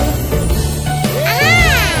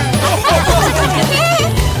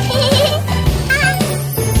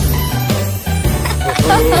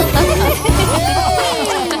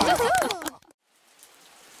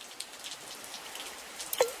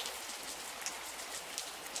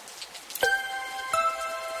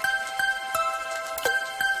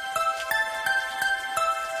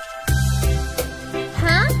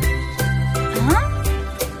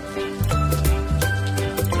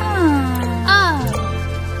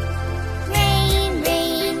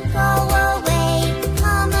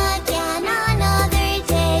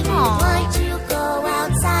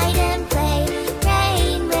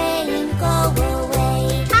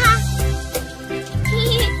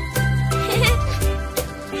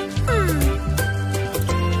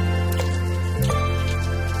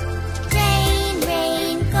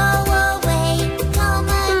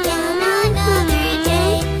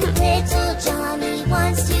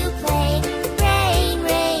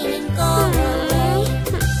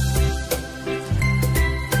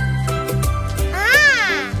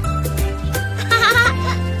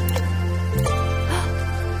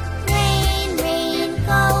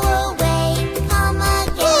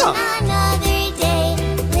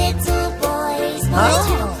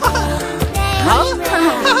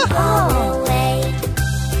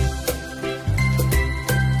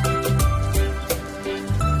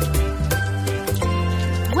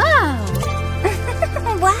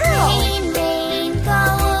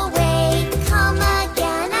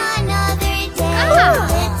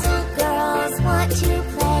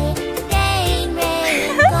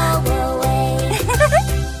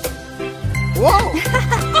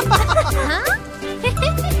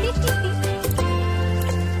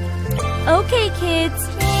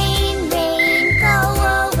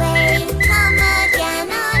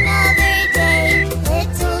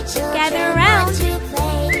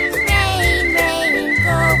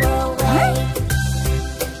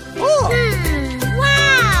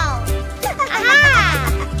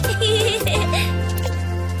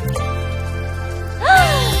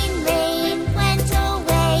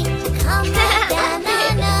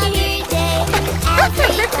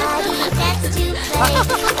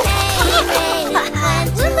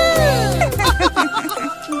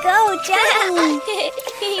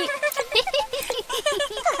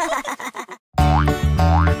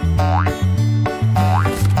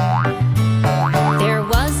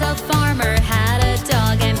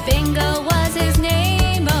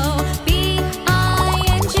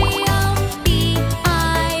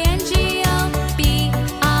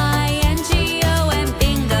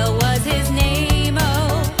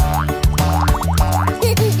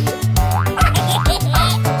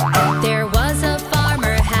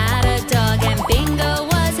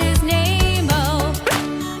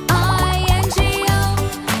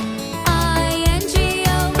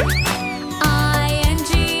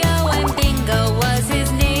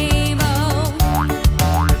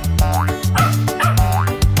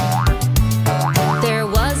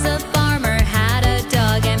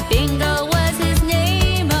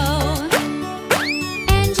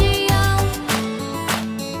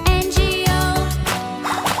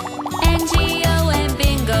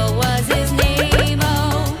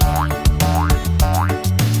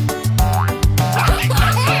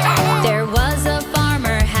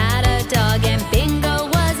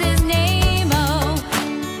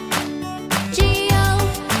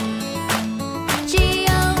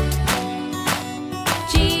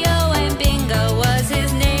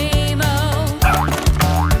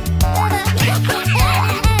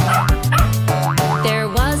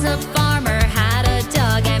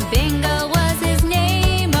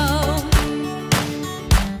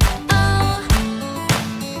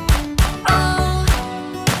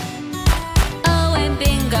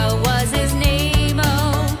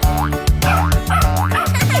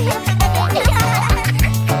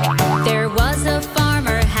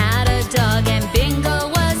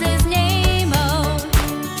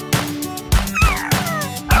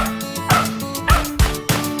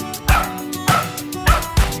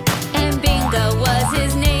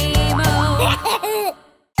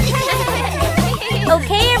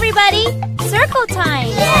 everybody! Circle time!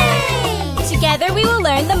 Yay! Together we will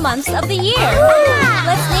learn the months of the year.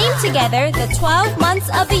 Let's name together the 12 months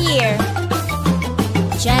of the year.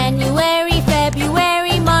 January,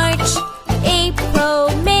 February, March, April,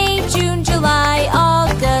 May, June, July,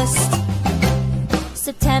 August,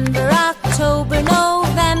 September, October,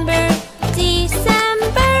 November, December.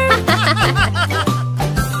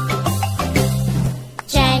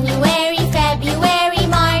 January, February,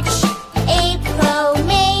 March, April,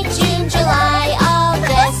 May, June, July,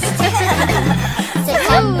 August,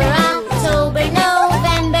 September, October,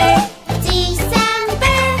 November,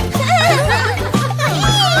 December.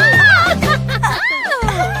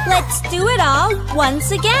 Let's do it all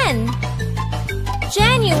once again.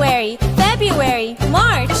 January, February,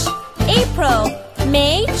 March, April,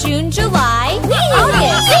 May, June, July,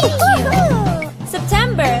 August,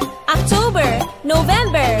 September, October,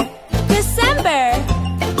 November, December.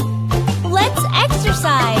 Let's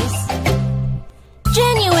exercise.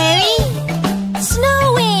 January,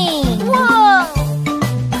 snowing. Whoa!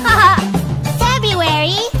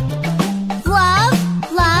 February, love,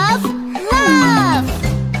 love, love.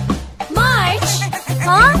 March,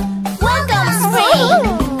 welcome spring.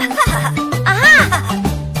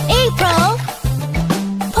 April,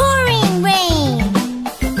 pouring rain.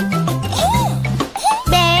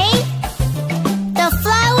 May, the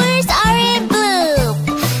flowers are in bloom.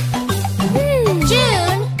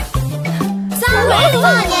 June, summer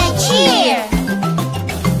fun and cheer.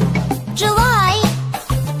 July,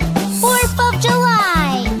 4th of July,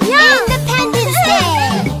 Independence Day.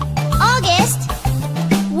 August,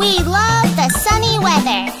 we love the sunny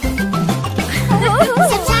weather.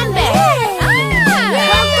 September,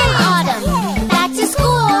 welcome autumn, back to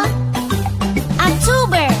school.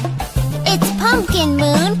 October, it's pumpkin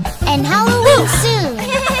moon and Halloween soon.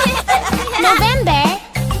 November,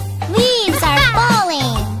 leaves are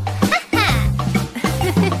falling.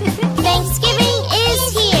 Thanksgiving is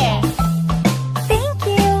here. Thank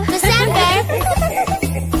you. December,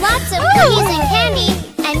 lots of cookies and candy,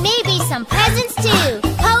 and maybe some presents too.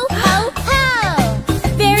 Ho, ho, ho!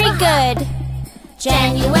 Very good.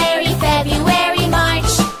 January, February,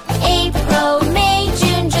 March, April, May,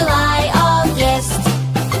 June, July, August,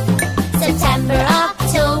 September,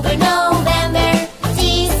 October, November,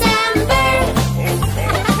 December.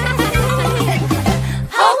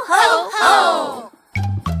 Ho, ho, ho!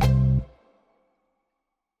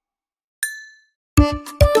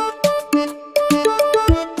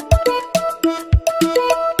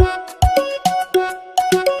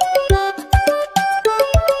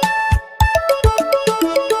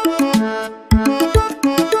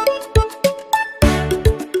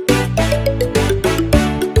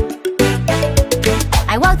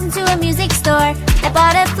 I walked into a music store. I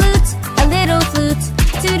bought a flute, a little flute.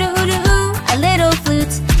 Toodle-oo-doo-oo, a little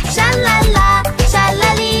flute. Sha-la-la,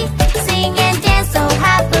 sha-la-lee, sing and dance so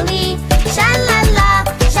happily. Sha-la-la,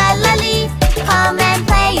 sha-la-lee, come and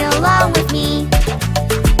play along with me.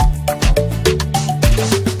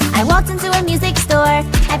 I walked into a music store.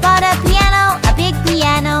 I bought a piano, a big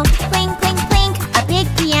piano. Clink, clink, clink, a big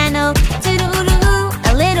piano. Toodle-oo-doo-oo,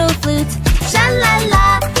 a little flute.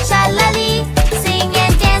 Sha-la-la, sha-la-lee, sing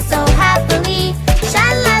and dance so happily.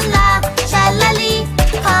 Sha-la-la, sha-la-lee,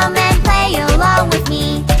 come and play along with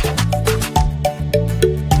me.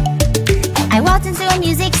 I walked into a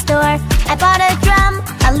music store. I bought a drum,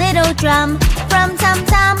 a little drum. From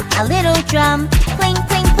tum-tum, a little drum. Clink,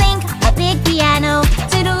 clink, clink, a big piano.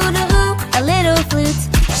 Toodle-oo-doo-oo, a little flute.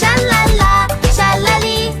 Sha-la-la,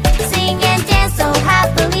 sha-la-lee, sing and dance so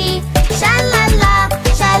happily. Sha-la-la,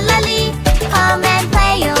 sha-la-lee, come and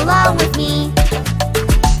play along with me.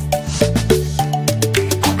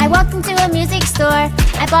 I walked into a music store.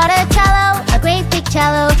 I bought a cello, a great big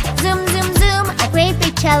cello. Zoom, zoom, zoom, a great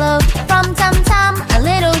big cello. From tum-tum, a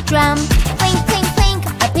little drum. Clink, clink, clink,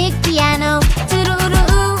 a big piano.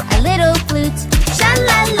 Toodle-oo-doo-oo, a little flute.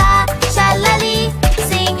 Sha-la-la, sha-la-lee,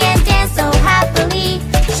 sing and dance so happily.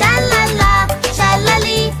 Sha-la-la,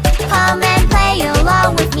 sha-la-lee, come and play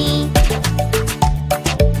along with me.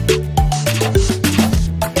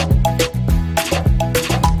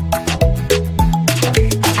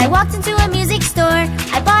 I walked into a music store.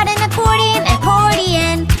 I bought an accordion,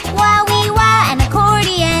 accordion. Wah-wee-wah, an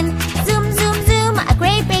accordion. Zoom, zoom, zoom, a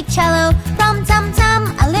great big cello. From tum-tum,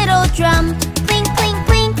 a little drum. Clink, clink,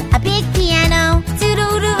 clink, a big piano.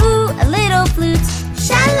 Toodle-doo,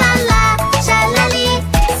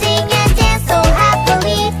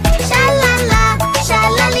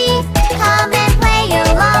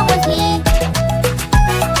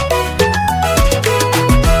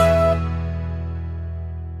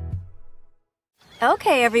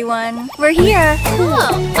 everyone. We're here.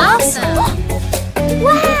 Oh, awesome!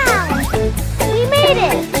 Wow! We made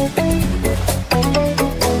it!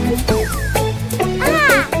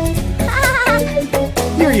 Ah!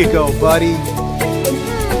 Here you go, buddy.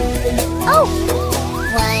 Oh!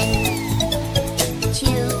 1, 2,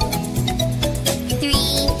 3,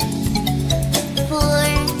 4,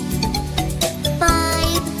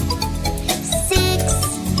 5, 6,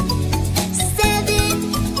 7,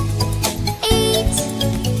 8,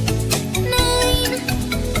 9,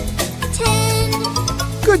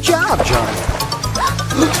 10. Good job, Johny.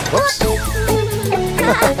 Whoops.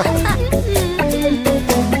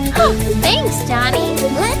 Thanks, Johny.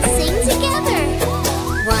 Let's sing together.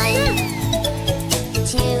 1,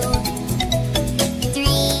 2, 3,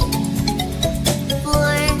 4,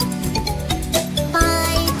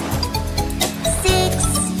 5, 6,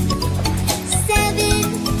 7,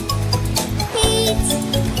 8,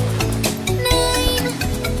 9,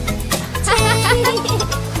 10.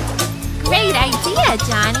 Great idea,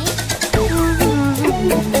 Johny.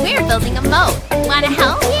 We're building a moat. Wanna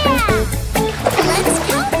help? Yeah! Let's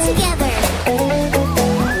count together.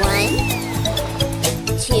 1,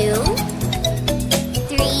 2,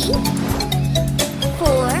 3,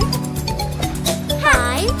 4,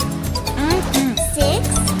 5, 6,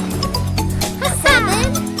 7,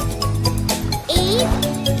 8,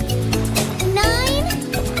 9,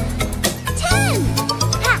 10.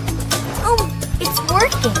 Oh, it's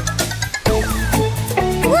working.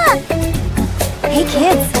 Look! Hey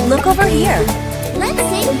kids, look over here. Let's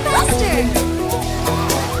sing faster.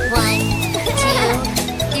 1, 2,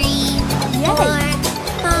 3, 4,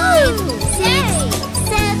 5, 6,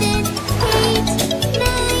 7, 8,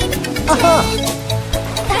 9,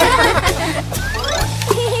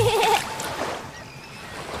 10.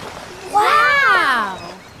 Wow!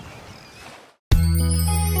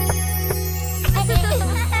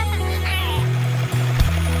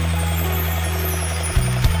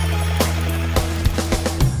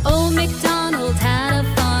 Old MacDonald had a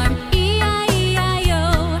farm,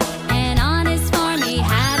 E-I-E-I-O. And on his farm he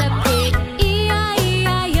had a pig,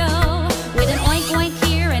 E-I-E-I-O. With an oink oink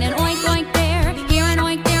here and an oink oink there, here an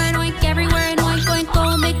oink, there an oink, everywhere an oink oink.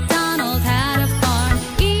 Old MacDonald had a farm,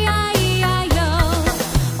 E-I-E-I-O.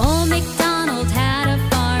 Old MacDonald had a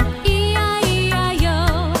farm,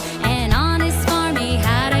 E-I-E-I-O. And on his farm he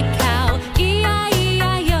had a cow,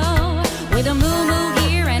 E-I-E-I-O. With a moo moo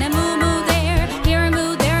here and a moo moo there, here a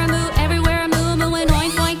moo, there a moo, everywhere a moo moo. An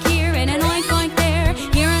oink oink here and an oink oink there,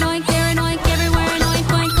 here an oink, there an oink, everywhere an oink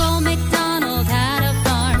oink. Old MacDonald had a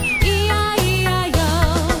farm, E-I-E-I-O.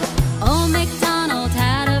 Old MacDonald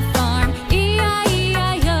had a farm,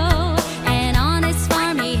 E-I-E-I-O. And on his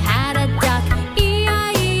farm he had a duck,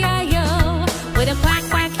 E-I-E-I-O. With a quack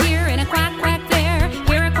quack here and a quack quack there,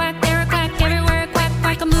 here a quack, there a quack, everywhere a quack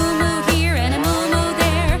quack. A moo moo here and a moo moo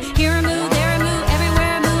there, here a moo, there a moo,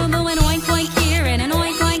 everywhere a moo moo. An oink oink here and an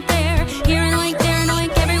oink oink there, here an oink, there an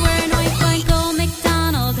oink, everywhere an oink oink. Old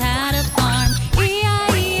MacDonald had a farm,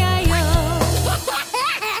 E-I-E-I-O.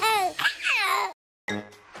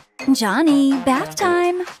 Johny, bath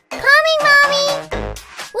time. Coming, Mommy!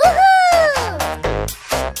 Woohoo!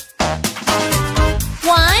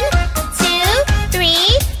 1, 2,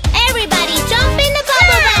 3, everybody jump in the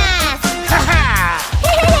bubble bath!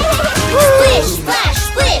 Splish, splash,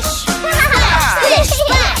 splish! Splash, splish,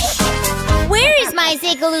 splash! Where is my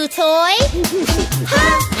Zigaloo toy? Ha,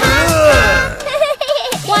 ha, ha!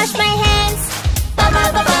 Wash my hands, bubble,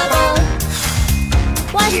 bubble, bubble.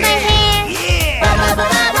 Wash my hands, bubble, bubble,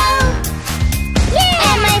 bubble.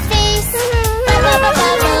 And my face, bubble, bubble,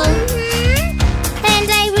 bubble. And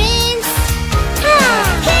I rinse.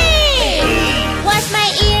 Hey! Wash my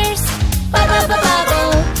ears, bubble, bubble,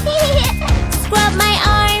 bubble. Scrub my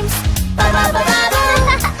arms, bubble, bubble,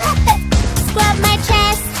 bubble. Scrub my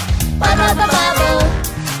chest, bubble, bubble, bubble.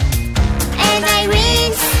 And I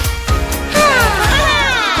rinse.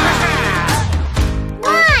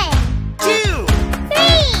 1, 2,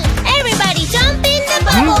 3. Everybody jump in the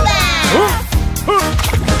bubble bath!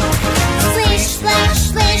 Splish, splash,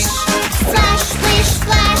 splish, splash, splish,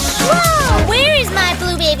 splash. Whoa! Where is my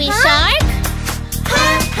blue baby shark? Ha,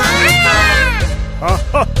 ha, ha! Ha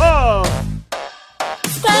ha ha!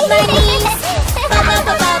 Scrub my knees, bubble,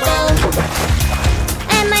 bubble, bubble.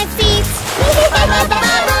 And my feet, bubble, bubble,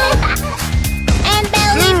 bubble. And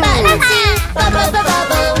belly button too, bubble, bubble,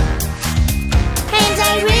 bubble. And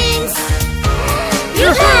I rinse.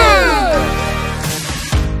 Yoo-hoo!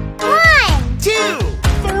 1, 2,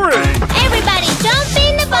 3. everybody jump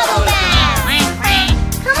in the bubble bath!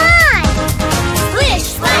 Come on! Splish,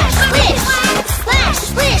 splash, splish! Splash,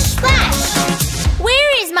 splish, splash!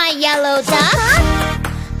 Where is my yellow duck?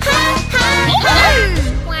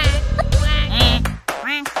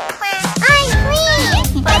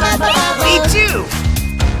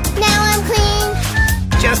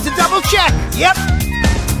 Yep.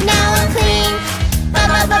 Now I'm clean.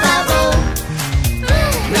 Bubble.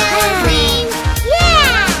 Now I'm clean.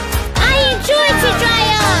 Yeah! I enjoy to dry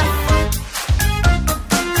off.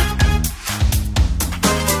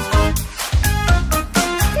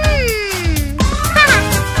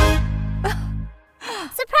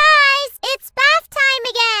 Surprise! It's bath time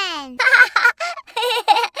again.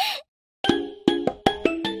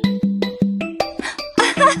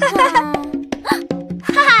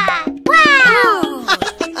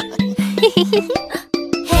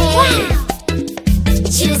 Hey,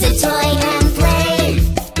 choose a toy and play.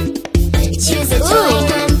 Choose a toy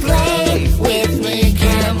and play with me.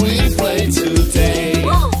 Can we play today?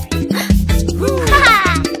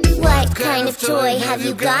 What kind of toy have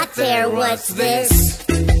you got there? What's this?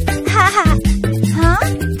 Huh?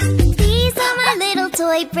 These are my little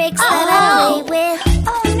toy bricks that I play with.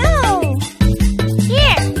 Oh no!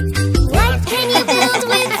 Here! What can you build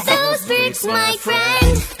with those bricks, my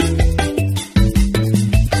friend?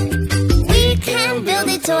 We can build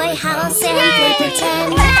a toy house and play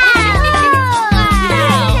pretend.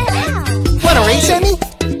 Wanna race, Emmy?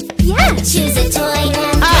 Yeah! Choose a toy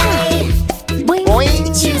and play. Boing.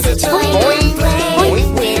 Choose a toy and play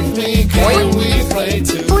with me. Can we play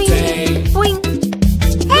today?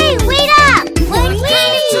 Hey, wait up! What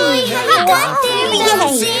kind of toy have you got there?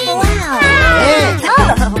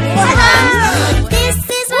 This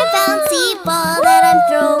is my bouncy ball that I'm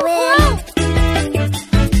throwing.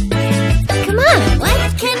 Come on, what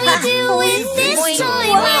can we do with this toy,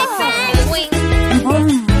 my friend? We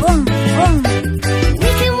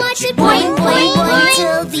can watch it boing, boing, boing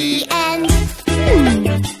till the end.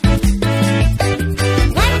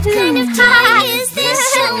 What kind of toy is this?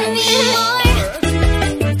 Show me more.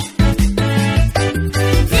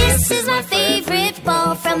 This is my favorite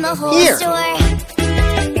ball from the whole Here. store.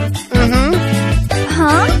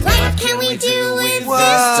 Huh? What can we do with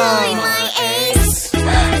this toy, my ace?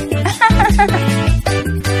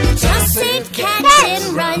 Just say catch and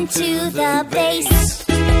run to the base.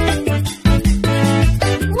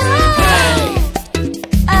 Hey,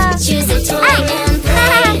 choose a toy and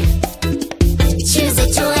play. Choose a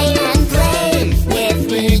toy and play with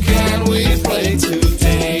me. Can we play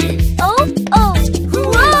today? Oh!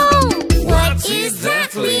 Whoa! What is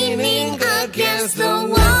that leaning against the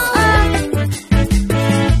wall?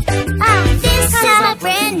 This is my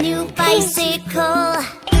brand new bicycle.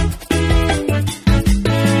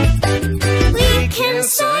 We can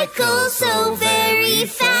cycle so very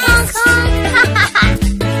fast.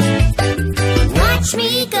 Watch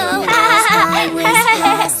me go as I whiz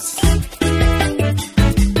past.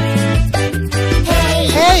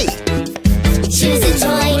 Hey, choose a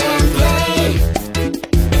toy and play.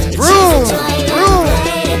 Vroom. Choose a toy and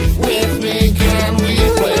play with me. Can we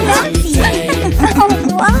play today?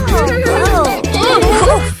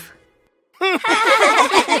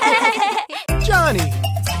 Johnny.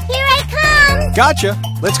 Here I come. Gotcha.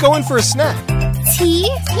 Let's go in for a snack. Tea?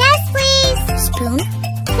 Yes, please. Spoon?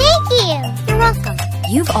 Thank you. You're welcome.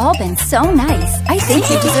 You've all been so nice. I think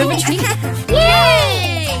you deserve a treat.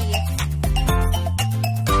 Yay!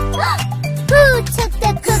 Who took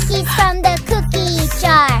the cookies from the cookie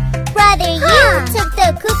jar? Brother, you took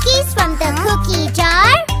the cookies from the cookie jar?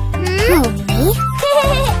 Who, me?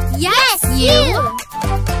 Yes, you.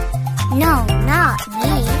 No, not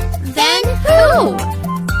me. Then who?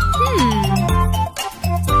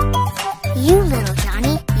 You, little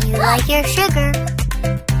Johnny. You like your sugar.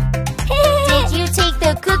 Did you take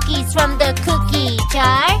the cookies from the cookie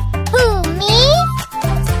jar? Who, me?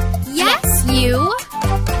 Yes, you.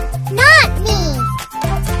 Not me.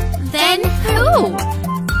 Then who?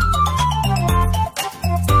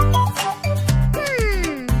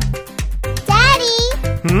 Daddy,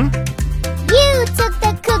 you took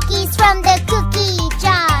the cookies from the cookie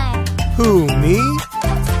jar. Who, me?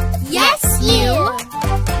 Yes, you.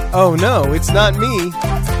 Oh no, it's not me.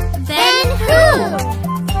 Then who?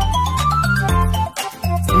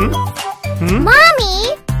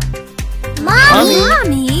 Mommy?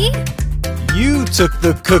 Mommy? You took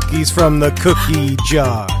the cookies from the cookie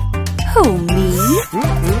jar. Who, me?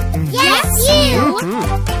 Yes, you.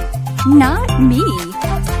 Not me.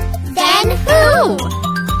 Then who?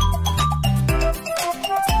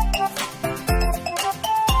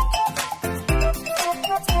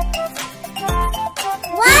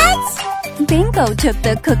 What? Bingo took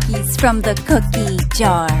the cookies from the cookie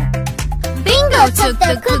jar. Bingo took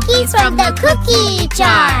the cookies from the cookie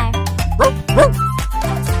jar.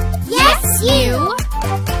 Yes, you.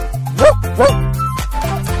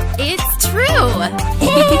 It's true.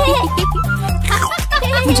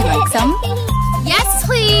 Would you like some? Yes,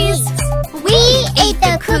 please. We ate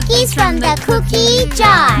the cookies from the cookie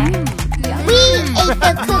jar. We ate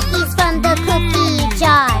the cookies from the cookie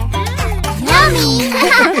jar. Yummy!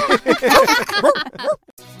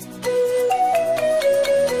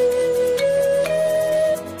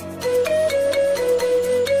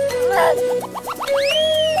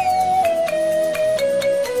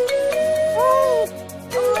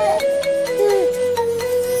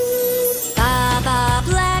 Baba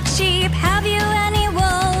black sheep, have you any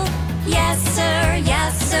wool? Yes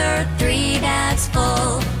sir, 3 bags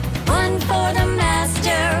full. 1 for the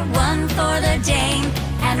master, 1 for the dame,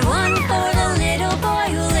 and 1 for the little boy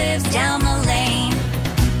who lives down the lane.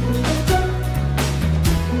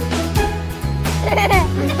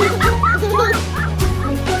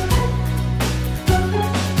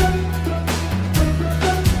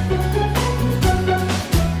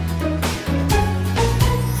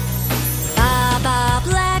 Baba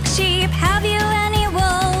black sheep, have you any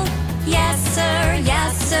wool? Yes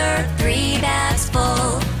sir, 3 bags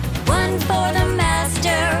full. 1 for the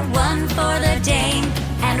master, 1 for the dame,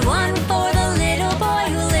 and 1 for the little boy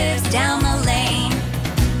who lives down the lane.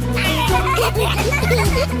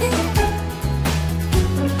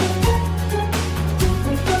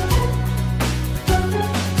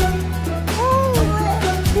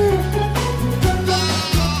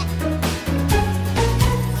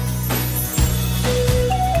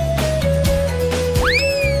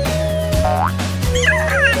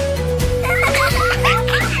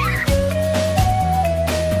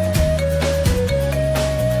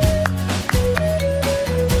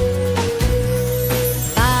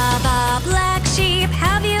 Baba black sheep,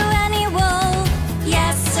 have you any wool?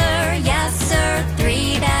 Yes sir,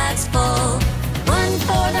 3 bags full. 1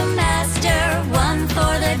 for the master, 1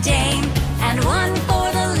 for the dame, and 1 for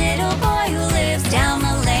the little boy who lives down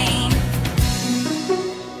the lane.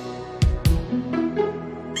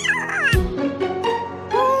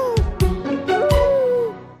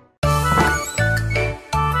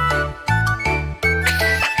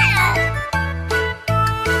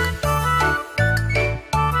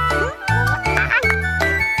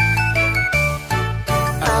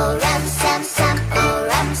 Oh rum sam sam, oh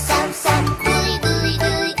rum sam sam, gooly gooly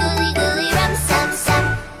gooly gooly gooly rum sam sam.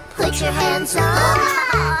 Put your hands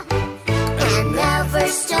up and never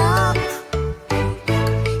stop.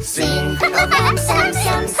 Sing a rum sam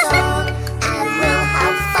sam song and we'll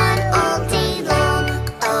have fun all day long.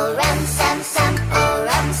 Oh rum sam sam, oh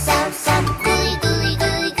rum sam sam, gooly gooly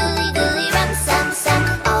gooly gooly gooly rum sam sam.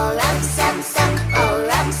 Oh rum sam sam, oh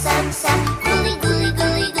rum sam sam, gooly gooly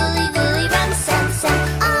gooly gooly gooly rum sam sam.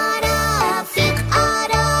 Arafik,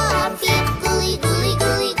 gooly gooly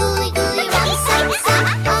gooly gooly gooly rum sam sam.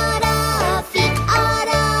 Arafik,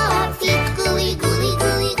 gooly gooly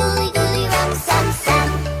gooly gooly gooly rum sam sam.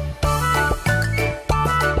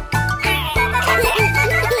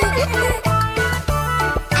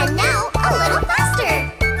 And now a little faster.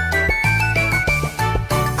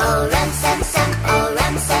 Oh rum sam sam, oh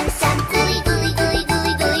rum sam sam, gooly gooly gooly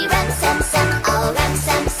gooly gooly rum sam sam. Oh rum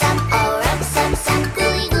sam sam, oh rum sam sam,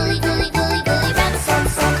 gooly gooly gooly gooly gooly rum sam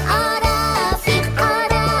sam. Arafik,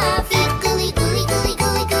 gooly gooly gooly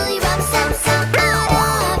gooly gooly rum sam sam.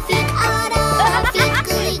 Arafik,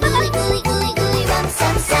 gooly gooly gooly gooly gooly rum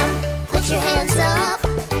sam sam. Put your hands up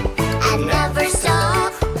and never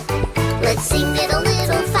stop. Let's sing it a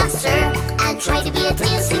little faster and try to be a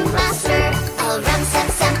dancing master. Oh rum sam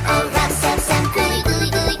sam, oh rum sam sam, gooly gooly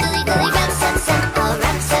gooly gooly gooly rum sam sam. Oh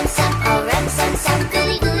rum sam sam, oh rum sam sam,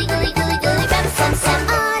 gooly gooly gooly gooly gooly rum sam sam.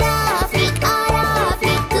 Arafik,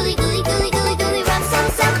 gooly gooly gooly gooly gooly rum sam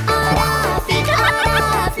sam. Arafik,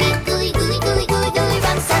 gooly gooly gooly gooly gooly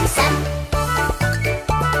rum sam sam.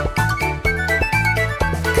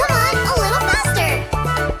 Come on, a little faster.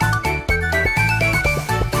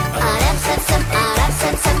 Rum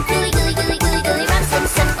sam sam, gooly gooly gooly gooly gooly rum sam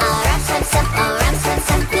sam. Rum sam sam, oh rum sam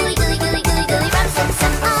sam, gooly gooly gooly gooly gooly rum sam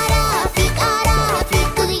sam. Arafik,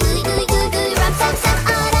 gooly gooly gooly gooly gooly rum sam sam.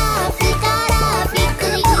 Arafik,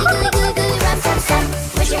 gooly gooly gooly gooly gooly rum sam sam.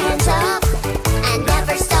 Put your hands up and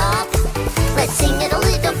never stop. Let's sing it a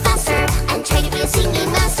little faster and try to be a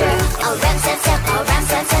singing master. Oh rum sam sam, oh rum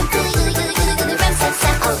sam sam, gooly gooly gooly gooly gooly rum sam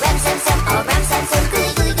sam. Oh rum sam sam, oh rum sam sam,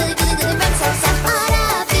 gooly gooly gooly gooly gooly rum sam sam.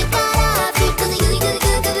 Arafik, gooly gooly gooly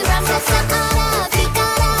gooly gooly rum sam sam. Arafik,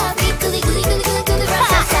 gooly gooly gooly gooly gooly rum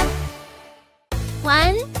sam sam.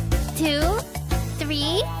 1, 2,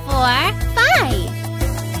 3, 4, 5.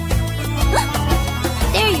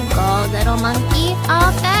 There you go, little monkey.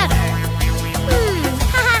 All better.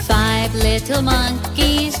 Haha. 5 little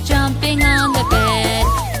monkeys jumping on the bed.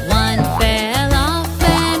 1 fell off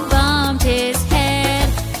and bumped his head.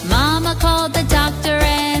 Mama called the doctor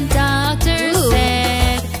and doctor said,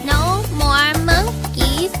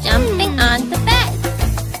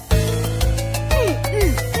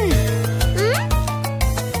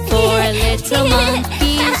 little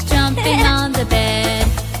monkeys jumping on the bed.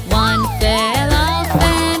 One fell off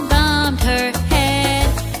and bumped her head.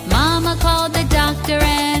 Mama called the doctor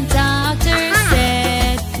and doctor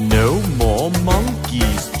said, no more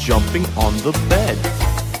monkeys jumping on the bed.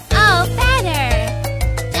 Oh, better.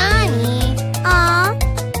 Johnny. Aw.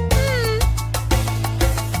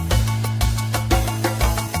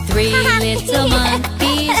 Three little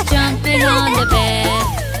monkeys jumping on the bed.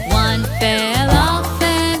 One fell off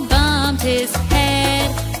and bumped his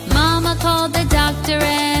head. Mama called the doctor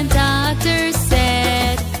and doctor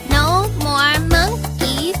said, No more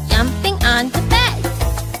monkeys jumping on the bed.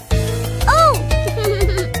 Oh!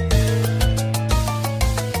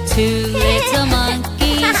 Two little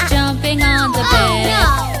monkeys jumping on the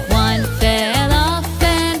bed. One fell off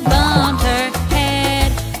and bumped her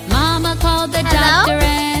head. Mama called the doctor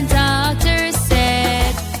and doctor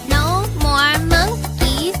said, No more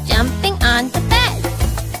monkeys jumping on the bed.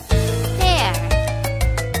 There.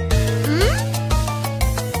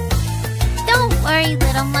 Don't worry,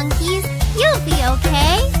 little monkeys. You'll be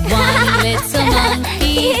okay. One little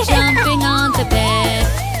monkey jumping on the bed.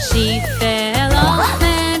 She fell off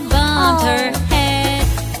and bumped her head.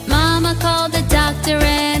 Mama called the doctor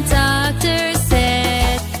and doctor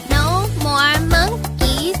said, No more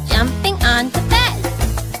monkeys jumping on the bed.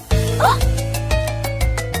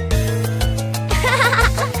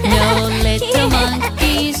 no little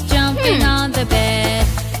monkeys jumping on the bed.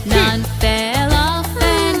 None fell off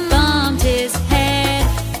and bumped his head.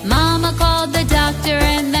 Mama called the doctor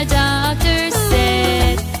and the doctor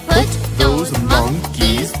said, Put those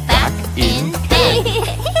monkeys back in bed.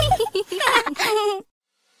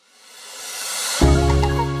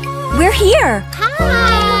 We're here.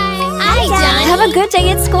 Hi, Johnny. Have a good day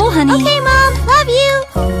at school, honey. Okay, Mom. Love you.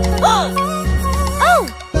 Oh!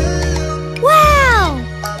 Wow!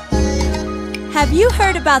 Have you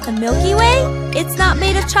heard about the Milky Way? It's not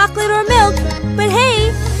made of chocolate or milk, but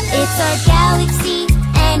hey, It's our galaxy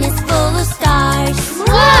and it's full of stars.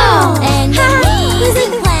 Wow! And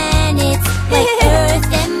amazing planets like Earth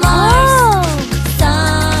and Mars.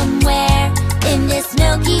 Somewhere in this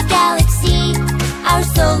Milky Galaxy, our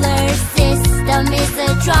solar system is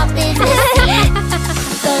a drop in the sea.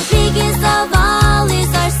 The biggest of all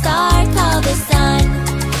is our star called the sun.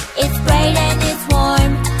 It's bright and it's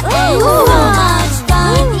warm and so much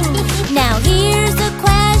fun. Now here's a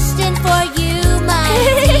question for you, my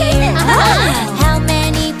dear. How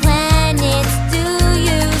many planets do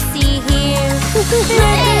you see here?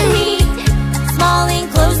 Mercury, small and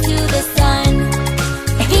close to the sun.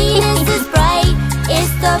 Venus is bright,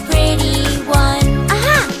 it's the pretty one.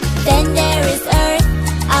 Then there is Earth,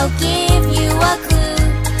 I'll give you a clue.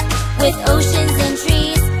 With oceans and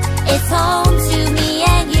trees, it's home to me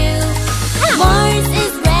and you. Mars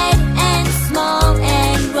is red and small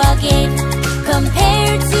and rugged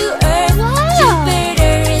compared to Earth.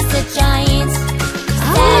 Jupiter is a giant.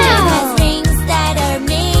 Saturn has rings that are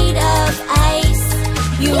made of ice.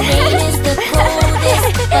 Uranus the coldest,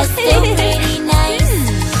 but still pretty nice.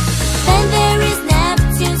 Then there is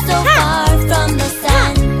Neptune, so far from the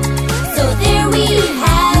sun. So there we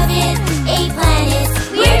have it, 8 planets,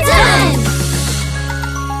 we're done.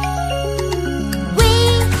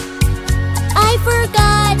 Wait, I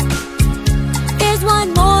forgot. There's one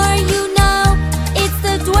more, you know. It's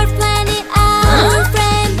the dwarf planet, our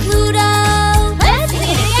friend Pluto. Let's sing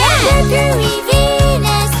it again. Mercury,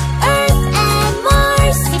 Venus, Earth, and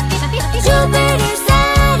Mars. Jupiter,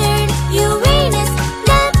 Saturn, Uranus,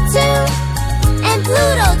 Neptune, and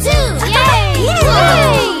Pluto too. Yay!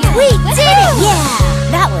 We did it! Yeah,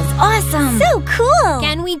 that was awesome. so cool.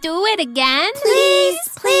 Can we do it again? Please,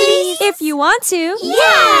 please. If you want to.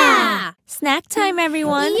 Yeah! Snack time,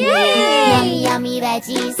 everyone. Yummy, yummy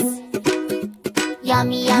veggies.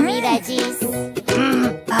 Yummy, yummy veggies.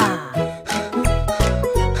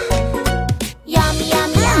 Yummy,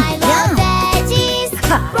 yummy, I love veggies.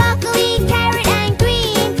 Broccoli, carrot, and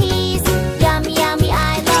green peas. Yummy, yummy,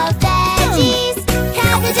 I love veggies.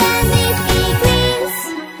 Cabbage and leafy greens.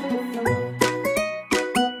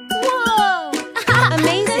 Whoa!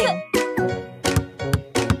 Amazing.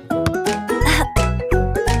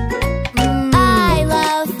 I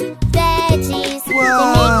love veggies. They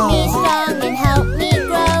make me strong and help me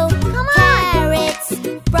grow. Carrots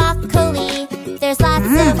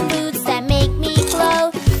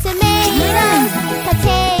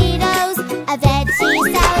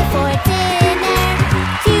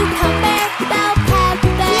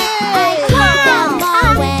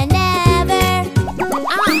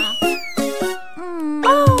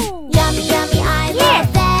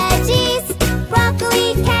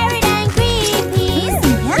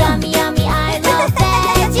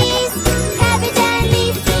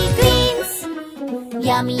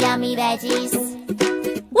Yummy, yummy veggies.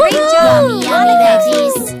 Great job! Yummy, yummy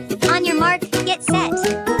veggies. On your mark, get set.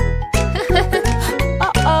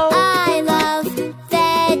 I love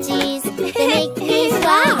veggies. They make me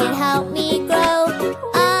strong and help me grow.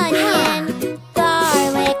 Onion,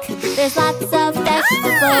 garlic. There's lots of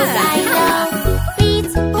vegetables I know.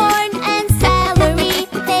 Beets, corn, and celery.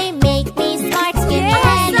 They make me smart, give me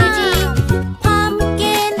energy.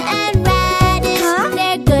 Pumpkin and radish.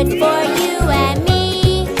 They're good for you and me.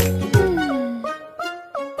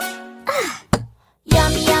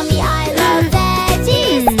 Yummy, yummy, I love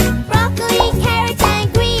veggies. Broccoli, carrots,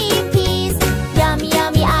 and green peas. Yummy,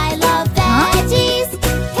 yummy, I love veggies.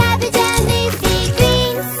 Cabbage and leafy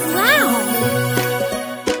greens. Wow!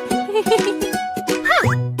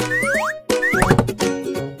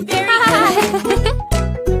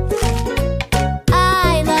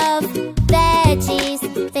 I love veggies.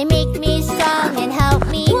 They make me strong and help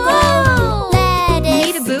me grow. Lettuce,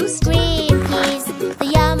 Need a boost? green peas, the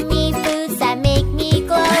yummy foods that make me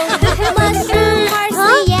glow. Mushroom,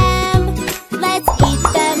 parsley, yam. Let's eat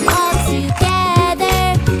them all together.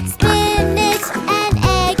 Spinach and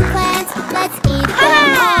eggplant. Let's eat them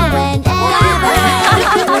all whenever.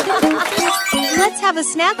 Let's have a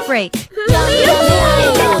snack break. Yummy, yummy, I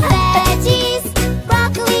love veggies.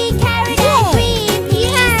 Broccoli, carrot, and green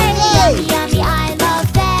peas. Yummy, yummy, I love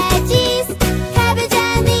veggies. Cabbage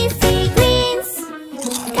and leafy greens.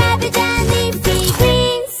 Cabbage and leafy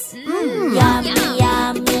greens. Yummy,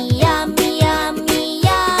 yummy, yummy, yummy,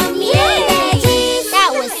 yummy veggies. That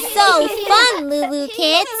was so fun, Lulu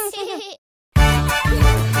kids.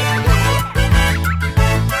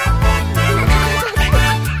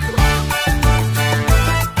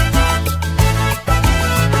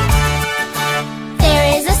 There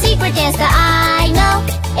is a secret dance that I know.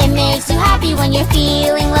 It makes you happy when you're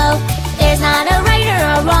feeling low. There's not a right or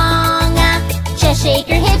a wrong. Just shake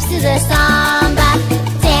your hips to the samba.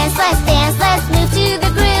 Dance, let's move to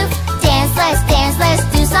the groove. Dance, let's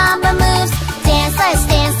do samba moves. Dance,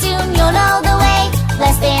 soon you'll know the way.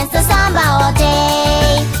 Let's dance the samba all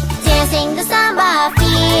day. Dancing the samba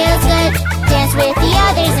feels good. Dance with the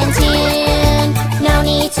others in tune. No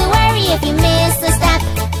need to worry if you miss a step.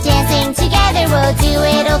 Dancing together we'll do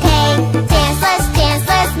it okay. Dance, let's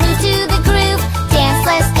move to the groove. Dance,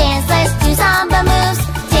 let's do samba moves.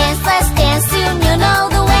 Dance, soon you'll know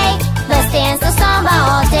the way. Let's dance the samba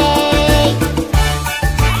all day.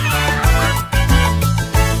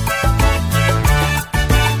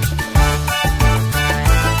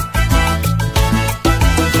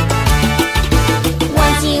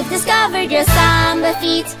 Once you've discovered your samba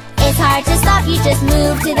feet, it's hard to stop, you just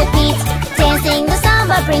move to the beat. Dancing the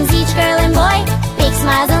samba brings each girl and boy big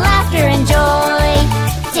smiles and laughter and joy.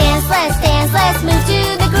 Dance, let's move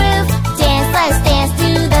to the groove. Dance,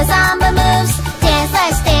 do the samba moves. Dance,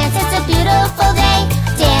 it's a beautiful day.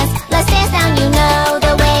 Dance, let's dance now, you know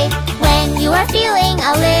the way. When you are feeling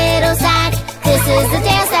a little sad, this is the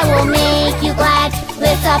dance that will make you glad.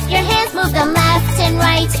 Lift up your hands, move them left and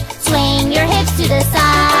right. Swing your hips to the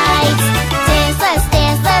sides. Dance,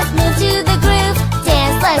 let's move to the groove.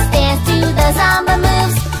 Dance, do the samba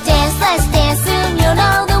moves. Dance, soon you'll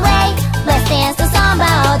know the way. Let's dance the samba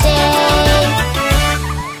all day.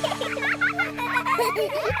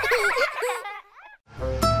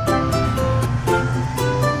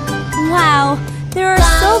 Wow, there are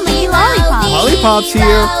so many lollipops. Lollipops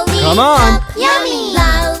here. Come on. Yummy.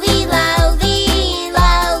 Lolly,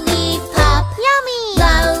 lollipop. Yummy.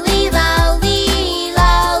 Lolly,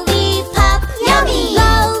 lollipop. Yummy.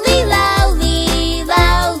 Lolly,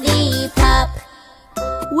 lollipop.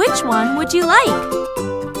 Which one would you like?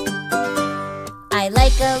 I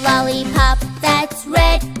like a lollipop that's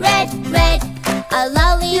red, red, red. A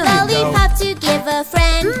lollipop to give a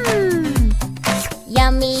friend.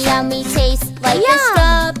 Yummy, yummy taste like a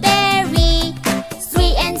strawberry.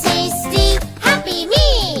 Sweet and tasty, happy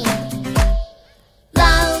me.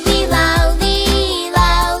 Lolly,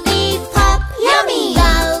 lollipop. Yummy.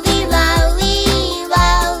 Lolly,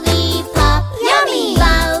 lollipop. Yummy.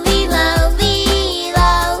 Lolly,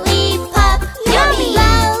 lollipop. Yummy.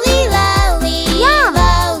 Lolly,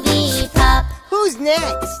 lollipop. Who's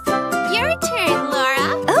next? Your turn, Laura.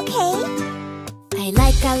 Okay. I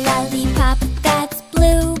like a lollipop that's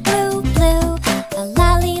blue, blue, blue. A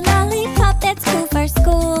lollipop that's cool for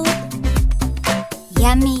school.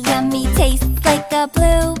 Yummy, yummy tastes like a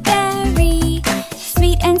blueberry.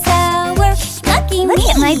 Sweet and sour, lucky me. Look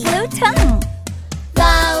at my blue tongue.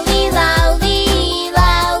 Lolly,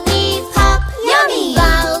 lollipop. Yummy.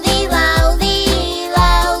 Lolly,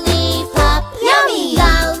 lollipop. Yummy.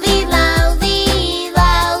 Lolly,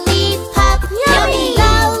 lollipop. Yummy.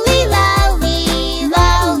 Lolly,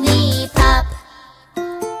 lollipop.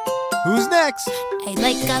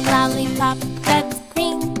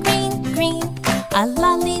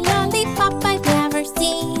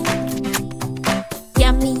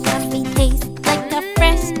 Yummy, yummy taste like a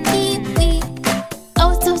fresh kiwi.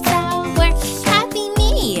 Oh, so sour, happy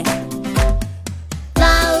me.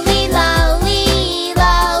 Lolly, lolly,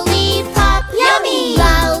 lollipop, yummy.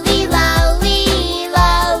 Lolly, lolly,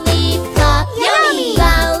 lollipop, yummy.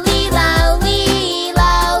 Lolly, lolly,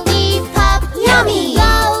 lollipop, yummy.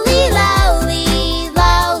 Lolly, lolly,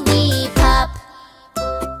 lollipop.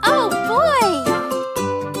 Oh boy!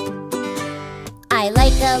 I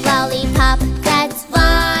like a lollipop that's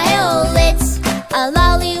violet. A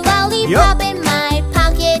lolly, lollipop in my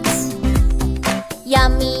pocket.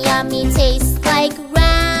 Yummy, yummy tastes like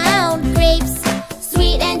round grapes.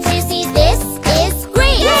 Sweet and juicy, this is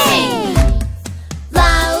great! Yay!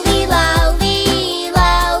 Lolly, lolly,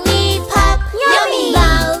 lollipop, yummy!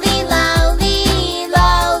 Lolly, lolly,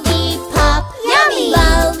 lollipop, yummy!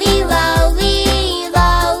 Lolly, lolly,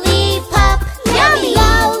 lollipop, yummy!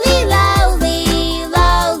 Lolly, lolly,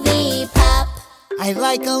 lollipop. I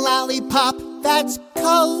like a lollipop that's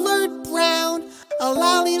colored brown. A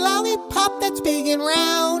lolly lollipop that's big and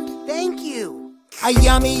round. Thank you. A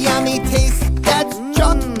yummy, yummy taste that's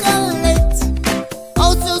chocolate.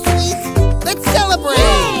 Oh, so sweet. Let's celebrate.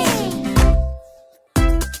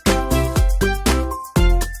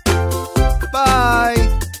 Bye.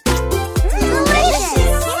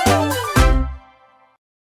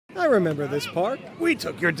 I remember this park. We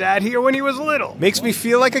took your dad here when he was little. Makes me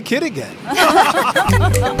feel like a kid again.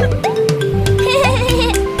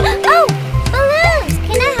 Oh, balloons!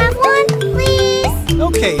 Can I have one, please?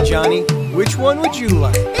 Okay, Johnny. Which one would you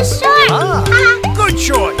like? The shark! Ah, good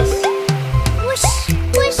choice. Whoosh,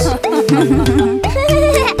 whoosh.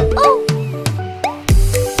 Oh!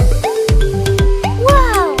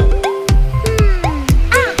 Wow!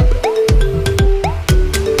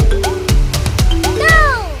 No!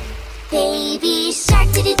 Baby shark,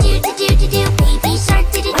 do-do-do-do-do-do-do. Baby shark,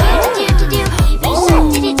 do-do-do-do-do-do. Baby shark,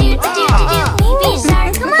 do-do-do-do-do-do. Baby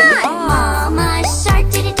shark, come on! Mama shark,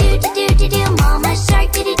 do-do-do-do-do-do. Mama shark,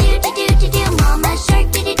 do-do-do-do-do-do. Mama shark,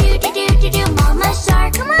 do-do-do-do-do-do. Mama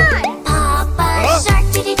shark, come on! Papa shark,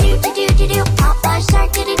 do-do-do-do-do-do. Papa shark,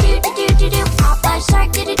 do-do-do-do-do-do. Papa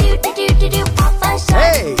shark, do-do-do-do-do-do. Papa shark.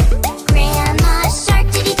 Hey! Grandma shark,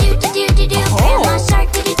 do-do-do-do-do-do. Grandma shark,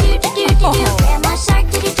 do-do-do-do-do-do. Grandma shark,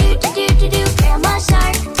 do-do-do-do-do-do. Grandma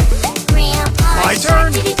shark. Grandpa My shark,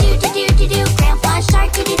 turn. do-do-do-do-do-do. Grandpa shark,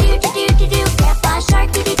 do-do-do-do-do-do. Grandpa shark,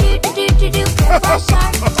 do-do-do-do-do-do. Grandpa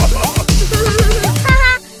shark.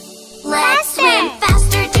 Let's swim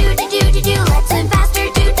faster, do-do-do-do-do. Let's swim faster,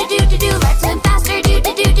 do-do-do-do-do. Let's swim faster,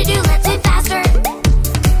 do-do-do-do-do. Let's swim faster.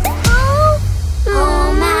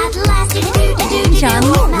 Home at last, do-do-do-do-do. Johny,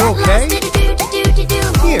 Home you at okay? last, do-do-do-do-do.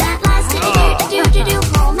 Home Here. at last, do-do-do-do-do.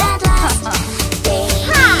 Home at last. Baby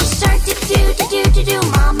shark, do-do-do-do-do.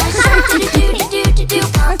 Mama shark, do-do-do-do-do.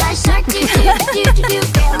 Papa shark, do-do-do-do-do.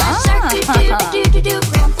 Grandma shark, do-do-do-do-do.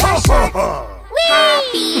 Grandpa shark.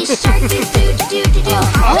 Happy shark, do-do-do-do-do.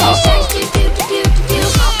 Happy shark, do-do-do-do-do.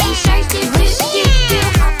 Happy shark, do-do-do-do-do.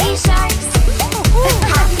 Happy sharks.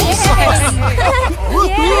 Happy sharks.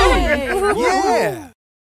 Yeah!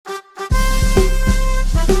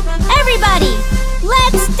 Everybody,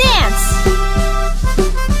 let's dance!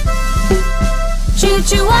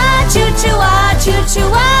 Choo-choo-wah, choo-choo-wah,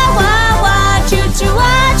 choo-choo-wah, wah, wah.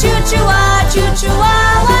 Choo-choo-wah, choo-choo-wah,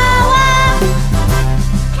 choo-choo-wah, wah, wah.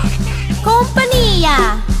 Compania,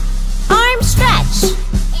 arm stretch.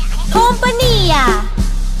 Compania,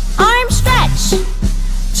 arm stretch.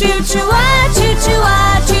 Choo-choo-wah,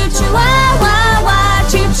 choo-choo-wah, choo-choo-wah, wah, wah.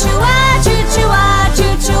 Choo-choo-wah, choo-choo-wah,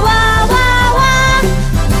 choo-choo-wah, wah, wah.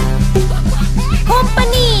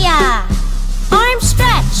 Compania, arm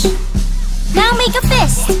stretch. Now make a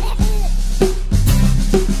fist.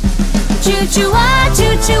 Choo-choo-wah,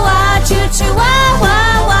 choo-choo-wah, choo-choo-wah,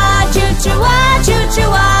 wah, wah. Choo-choo-wah,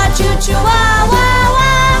 choo-choo-wah, choo-choo-wah, wah,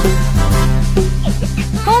 wah.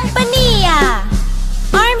 Compania,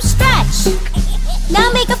 arm stretch.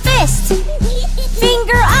 Now make a fist.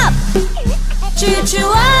 Finger up.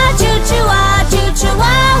 Choo-choo-wah, choo-choo-wah,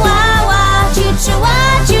 choo-choo-wah, wah, wah.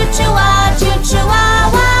 Choo-choo-wah, choo-choo-wah, choo-choo-wah,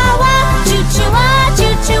 wah, wah. Choo-choo-wah,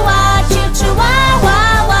 choo-choo-wah, choo-choo-wah,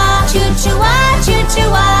 wah, wah. Choo-choo-wah,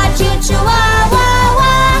 choo-choo-wah, choo-choo-wah, wah,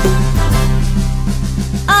 wah.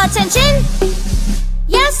 Attention!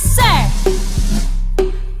 Yes, sir!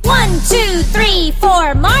 1, 2, 3,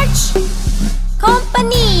 4, march!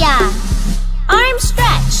 Compania, arm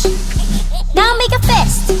stretch. Now make a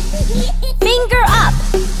fist. Finger up.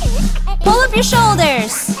 Pull up your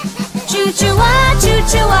shoulders. Choo-choo-wah,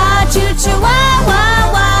 choo-choo-wah, choo-choo-wah,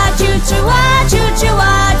 wah, wah. Choo-choo-wah,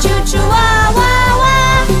 choo-choo-wah, choo-choo-wah, wah,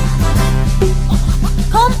 wah.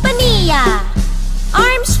 Compania,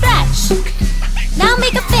 arm stretch. Now make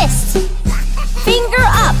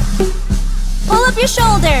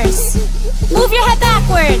shoulders. Move your head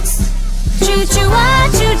backwards. Choo-choo-wah,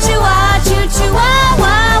 choo-choo-wah, choo-choo-wah,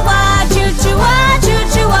 wah, wah. Choo-choo-wah,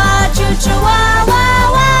 choo-choo-wah, choo-choo-wah, wah,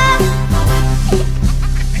 wah.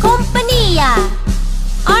 Compania.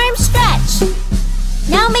 Arm stretch.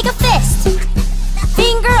 Now make a fist.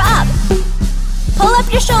 Finger up. Pull up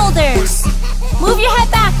your shoulders. Move your head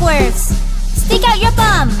backwards. Stick out your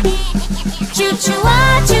bum.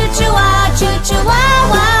 Choo-choo-wah, choo-choo-wah, choo-choo-wah,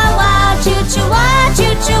 wah, wah. Choo-choo-wah,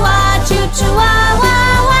 choo-choo-wah, choo-choo-wah,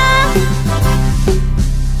 wah, wah.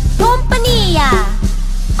 Compania.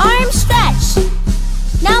 Arm stretch.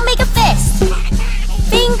 Now make a fist.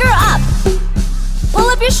 Finger up. Pull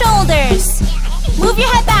up your shoulders. Move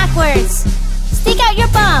your head backwards. Stick out your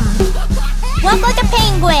bum. Walk like a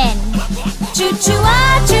penguin.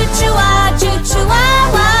 Choo-choo-wah, choo-choo-wah,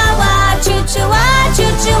 choo-choo-wah, wah, wah. Choo-choo-wah,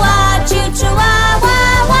 choo-choo-wah, choo-choo-wah,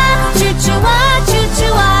 wah, wah. Choo-choo-wah,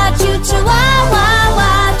 choo-choo-wah, choo-choo-wah, wah,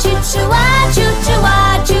 wah. Choo-choo-wah,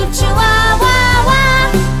 choo-choo-wah, choo-choo-wah, wah, wah.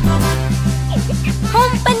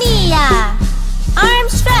 Compania. Arm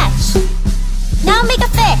stretch. Now make a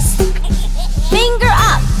fist. Finger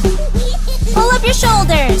up. Pull up your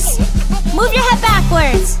shoulders. Move your head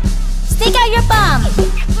backwards. Stick out your bum.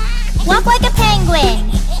 Walk like a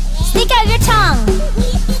penguin. Stick out your tongue.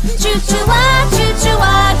 Choo-choo-wah,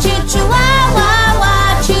 choo-choo-wah, choo-choo-wah, wah,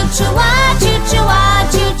 wah. Choo-choo-wah, choo-choo-wah,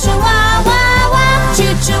 choo-choo-wah, wah, wah.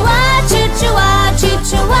 Choo-choo-wah, choo-choo-wah,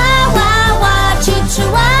 choo-choo-wah, wah, wah.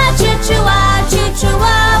 Choo-choo-wah, choo-choo-wah,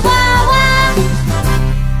 choo-choo-wah, wah, wah.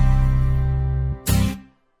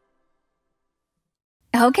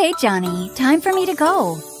 Okay, Johny, time for me to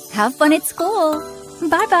go. Have fun at school.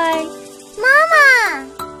 Bye-bye. Mama!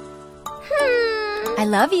 I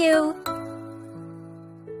love you.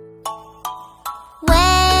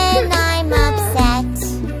 When I'm upset,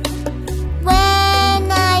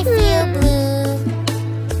 when I feel blue,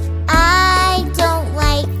 I don't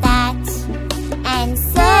like that, and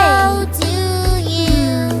so do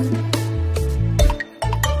you.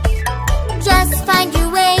 Just find your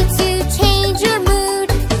way to change your mood.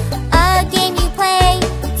 A game you play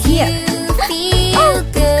to feel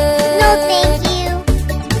good. No, thank you.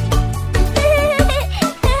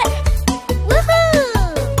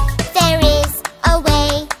 Woohoo! There is a way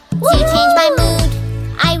to change my mood.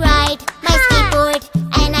 I ride my skateboard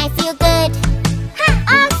and I feel good.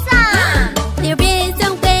 Awesome! There is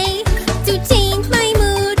a way to change my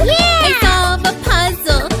mood. Yeah! I solve a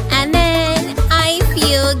puzzle and then I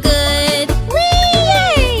feel good.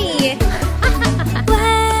 Yay!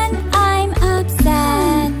 When I'm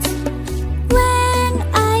upset, when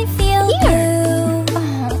I feel blue,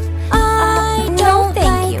 I don't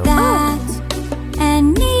like that, and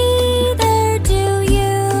neither do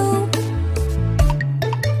you.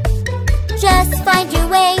 Just find your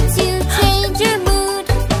way to change your mood.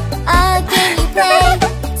 A game you play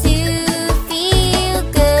to feel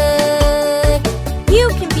good. You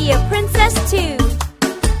can be a princess too.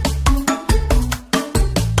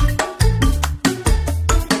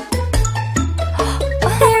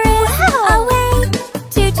 There is a way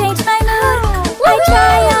to change my mood. I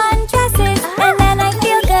try on dresses and then I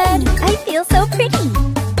feel good. I feel so pretty.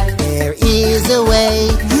 There is a way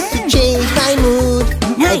to change my mood.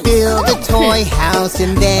 I build a toy house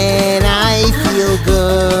and then I feel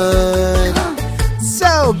good.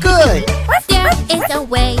 So good! There is a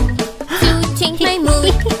way to change my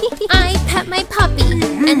mood. I pet my puppy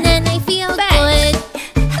and then I feel good.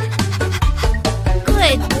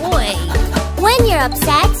 Good boy. When you're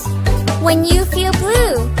upset, when you feel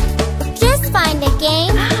blue, just find a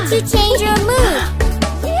game to change your mood.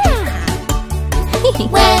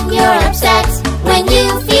 When you're upset, when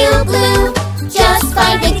you feel blue, just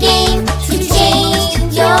find a game to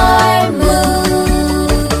change your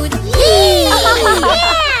mood.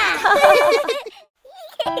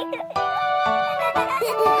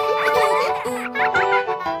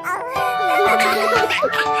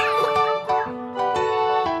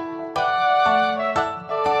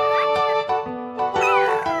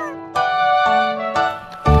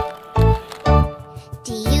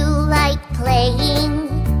 Do you like playing?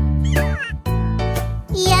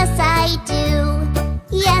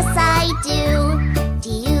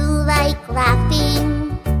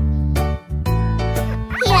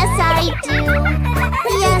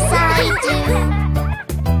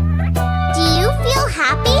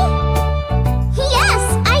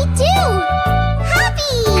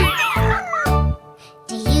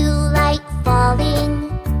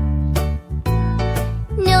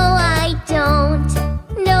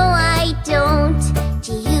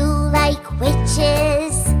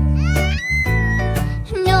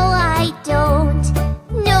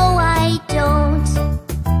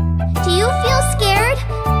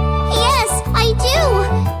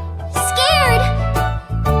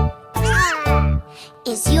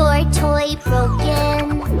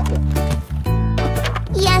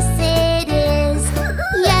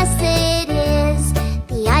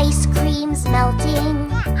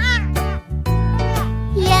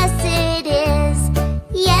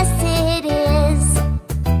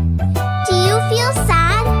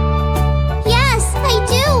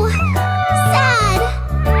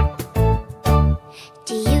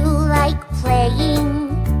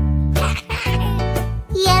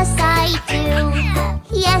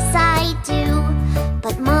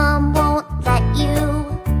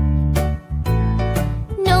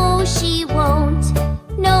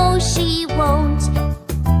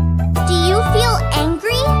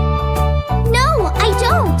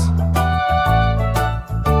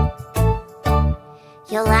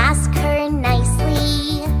 You'll ask her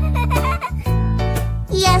nicely.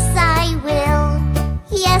 Yes, I will.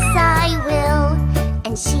 Yes, I will.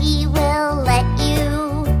 And she will let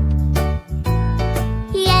you.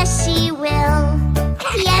 Yes, she will.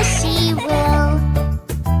 Yes, she will.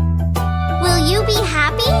 Will you be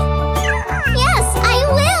happy? Yes, I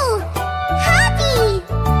will. Happy!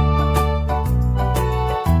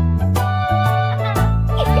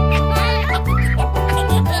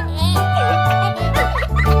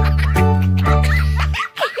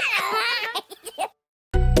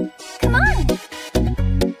 Come on.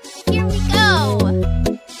 Here we go.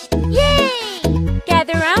 Yay!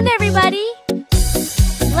 Gather around, everybody.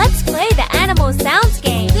 Let's play the animal sounds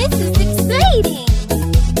game. This is exciting.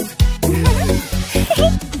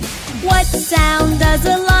 What sound does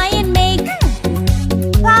a lion make?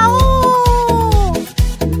 No.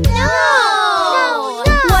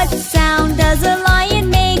 What sound does a lion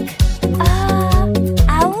make?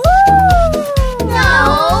 Ow.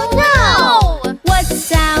 No. What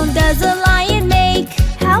sound does a lion make?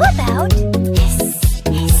 How about hiss,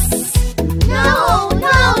 hiss? No.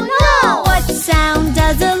 What sound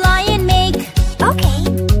does a lion make? Okay.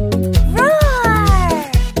 Roar.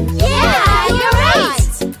 Yeah, you're right.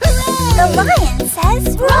 The lion says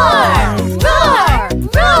roar.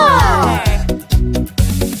 Roar.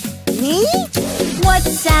 Me? What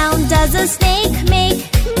sound does a snake make?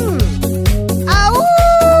 Ow!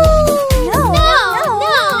 No.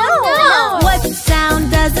 What sound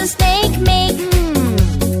does a snake make?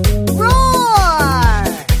 Roar!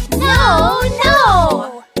 No.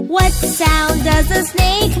 What sound does a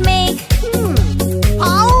snake make?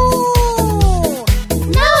 Ow!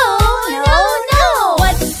 No.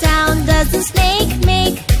 What sound does a snake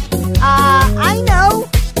make? I know.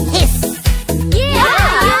 Hiss.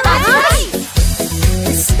 Yeah, that's right.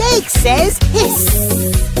 The snake says hiss.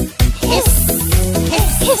 Hiss.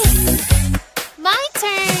 Hiss. My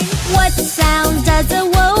turn. What sound does a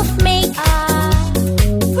wolf make?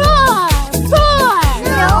 Roar.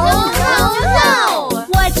 No.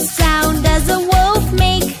 What sound does a wolf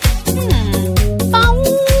make?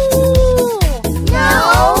 No.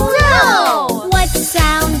 What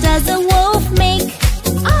sound does a wolf make?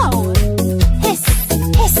 Oh. Hiss.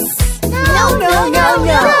 No.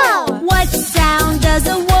 What sound does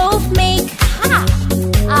a wolf make?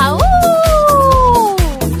 Ow.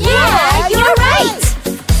 Yeah, you're right.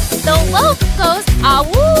 The wolf goes ow.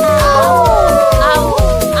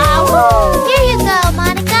 Here you go,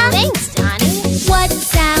 Monica. Thanks, Johnny. What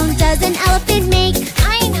sound does an elephant make? I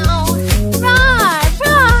know. Roar.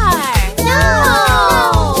 No.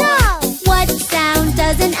 What sound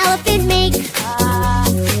does an elephant make?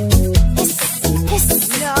 Hiss.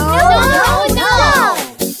 No.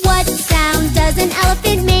 What sound does an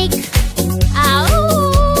elephant make? Ow.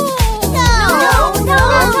 No.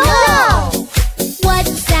 What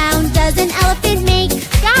sound does an elephant make?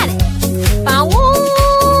 Got it. Bow.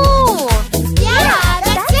 Yeah,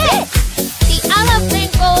 that's it. The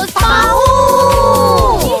elephant goes bow.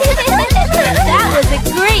 That was a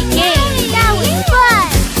great game. That was fun.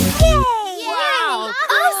 Yay! Wow.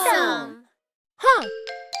 Awesome.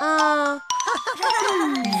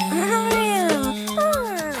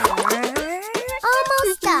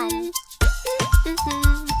 Almost done.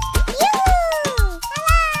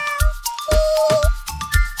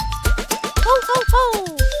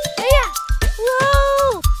 Yeah.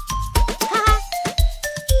 Whoa.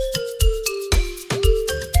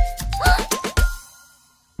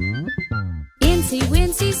 Incy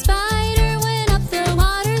Wincy Spider went up the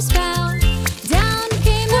water spout. Down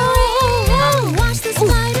came the rain and washed the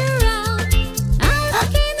spider out. Out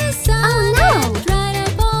came the sun and dried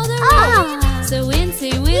up all the rain. So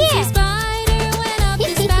Incy Wincy Spider went up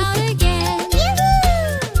the spout again.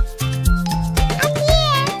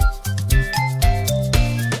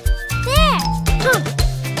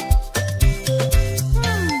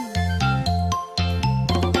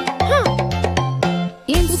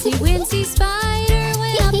 Incy Wincy Spider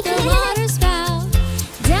went up the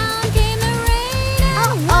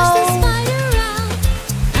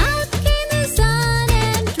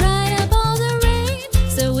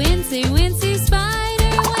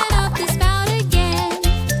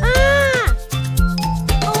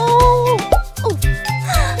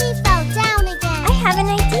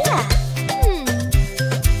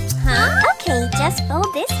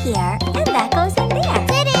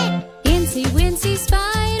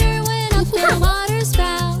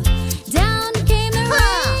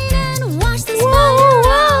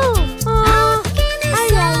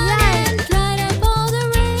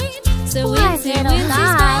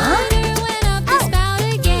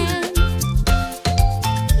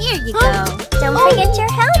Don't forget your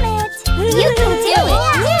helmet. You can do it.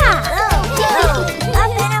 Yeah.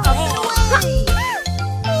 Up and away.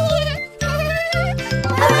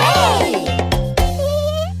 Hooray!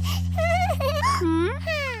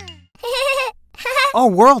 Our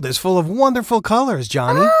world is full of wonderful colors,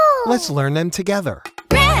 Johnny. Let's learn them together.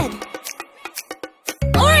 Red,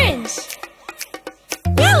 orange,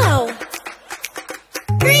 yellow,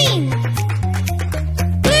 green,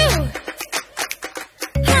 blue,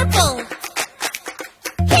 purple,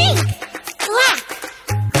 pink, black,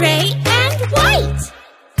 gray, and white.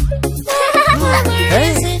 What color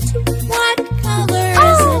is it? What color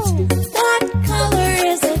is it? What color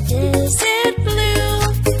is it? Is it blue?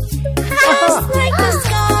 Just like the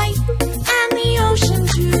sky and the ocean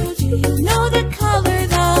too. Do you know the color? The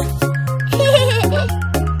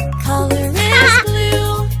color is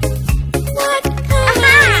blue. What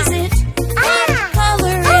color is it? What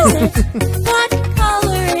color is it? What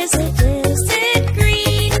color is it? Is it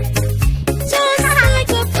green? Just like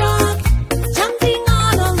a frog jumping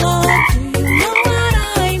on a log. Do you know what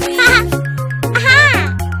I mean?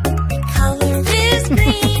 Color is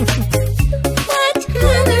green. What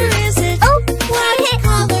color is it? What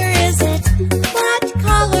color is it? What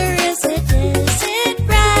color is it? Is it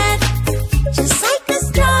red? Just like a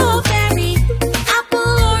strawberry,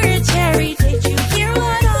 apple or a cherry. Did you hear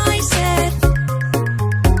what I said?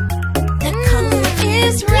 The color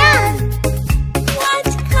is red. What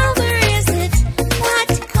color is it? What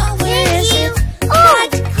color is it?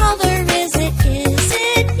 What color is it? Is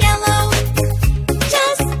it yellow?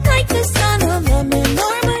 Just like the sun, a lemon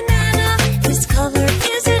or banana. This color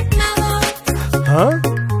isn't mellow. Huh?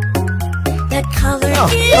 The color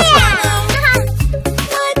is yellow.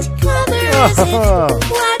 What color is it?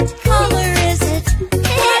 What color is it?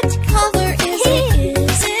 What color is it?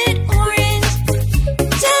 Is it orange?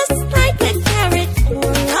 Just like a carrot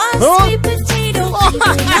or a sweet potato,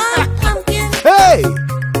 even a pumpkin. Hey!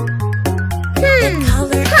 The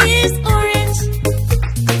color is orange.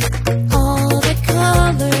 All the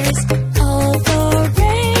colors of the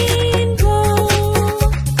rainbow.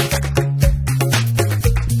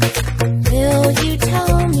 Will you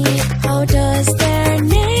tell me, how does their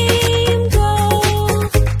name go?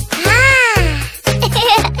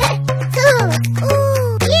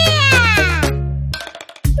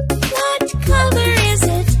 What color is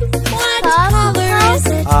it? What color is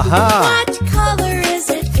it? What color is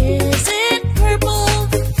it? Is it purple?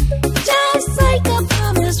 Just like a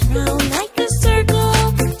pumice, round like a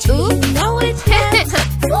circle. Do you know it yet?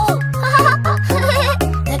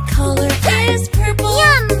 The color is purple.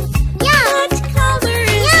 What color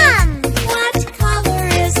is it? What color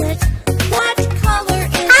is it? What color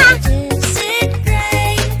is it? Is it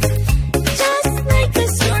gray? Just like a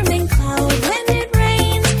storming cloud when it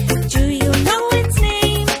rains. Do you know its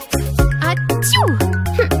name?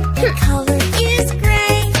 The color is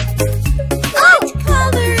gray. What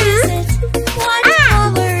color is it? What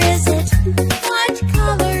color is it? What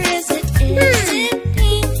color is it? Is it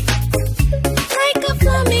pink? Like a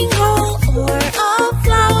flamingo or a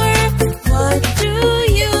flower? What do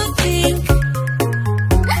you think?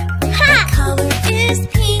 The color is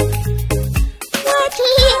pink. What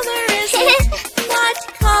color is it? What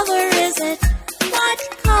color is it? What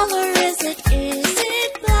color is it? Is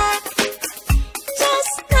it black?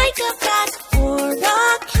 Just like a bat or a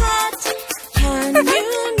cat. Can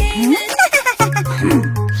you name it?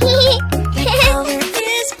 The color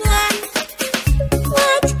is black.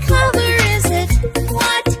 What color is it?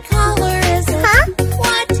 What color is it?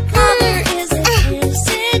 What color is it? Is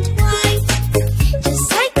it white? Just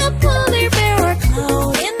like a polar bear or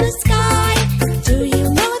cloud in the sky. Do you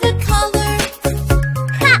know the color?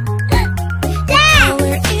 The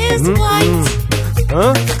color is white.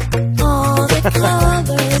 Huh? All the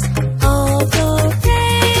colors of the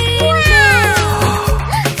rainbow.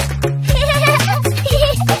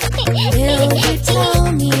 Will you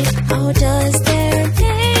tell me, how does their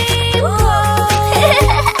name go?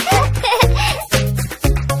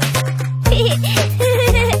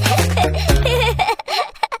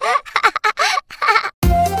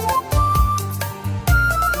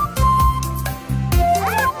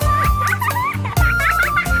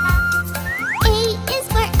 A is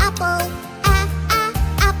for apple,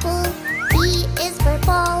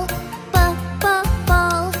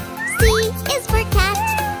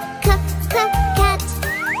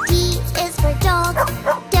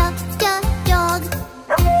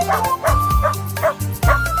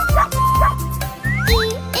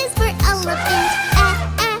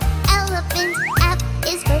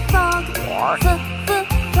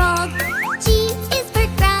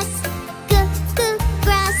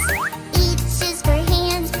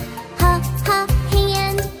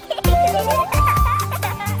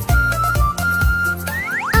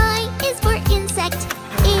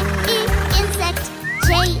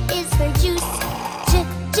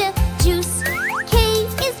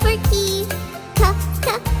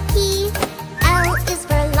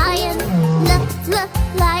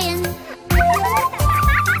 lion.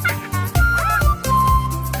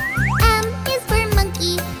 M is for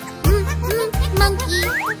monkey. Monkey.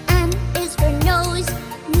 N is for nose.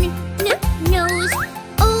 Nose.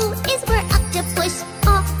 O is for octopus.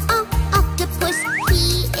 Octopus. P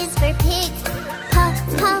is for pig.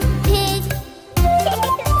 Pig.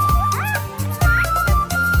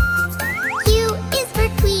 Q is for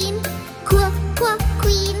queen.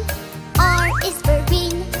 Queen. R is for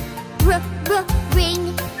ring. Ring.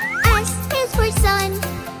 S is for sun.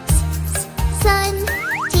 Sun.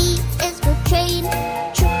 T is for train.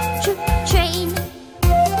 Train.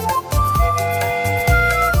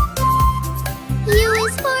 U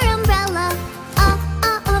is for umbrella.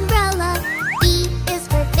 Umbrella. V is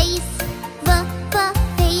for face.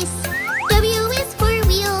 Face. W is for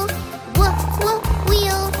wheel.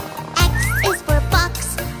 Wheel. X is for box.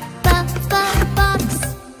 Box.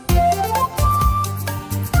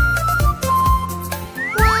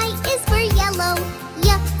 Y is for yellow.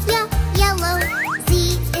 Yellow. Z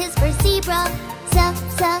is for zebra.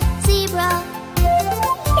 Zebra.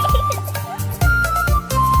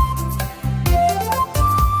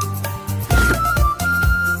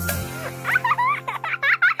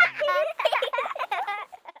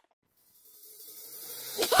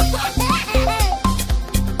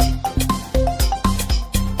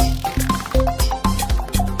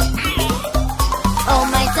 Oh,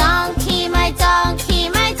 my donkey, my donkey,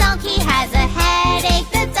 my donkey has a headache.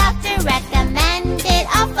 The doctor recommended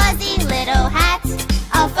a fuzzy little hat.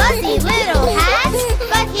 A fuzzy little hat,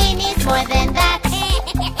 but he needs more than that.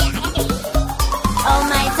 Oh,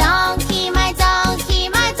 my donkey, my donkey,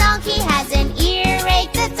 my donkey has an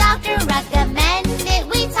earache. The doctor recommended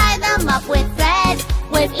we tie them up with thread,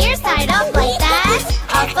 with ears tied up like that.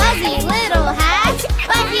 A fuzzy little hat,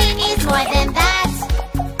 but he needs more than that.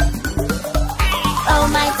 Oh,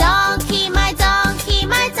 my donkey, my donkey,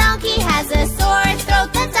 my donkey has a sore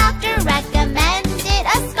throat. The doctor recommended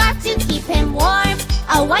a scarf to keep him warm.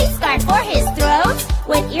 A white scarf for his throat,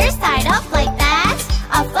 with ears tied up like that.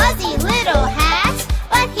 A fuzzy little hat,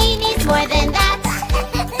 but he needs more than that.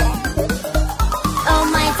 Oh,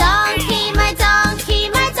 my donkey, my donkey,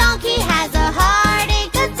 my donkey has a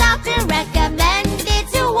heartache. The doctor recommended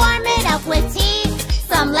to warm it up with tea.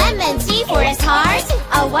 Some lemon tea for his heart.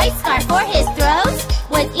 A white scarf for his throat,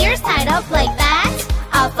 with ears tied up like that.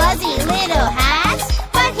 A fuzzy little hat,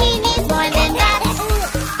 but he needs more than that.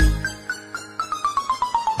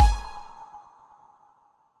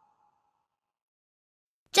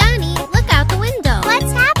 Johny, look out the window.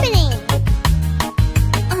 What's happening?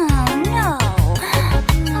 Oh, no.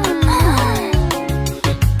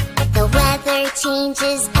 The weather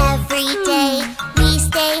changes every day. We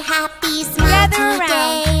stay happy, smile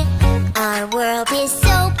today. Our world is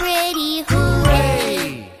so pretty,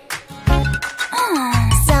 hooray!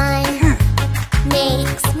 Sun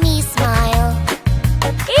makes me smile.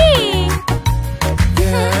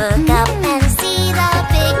 Look up and see the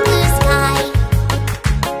big blue sky.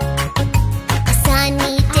 A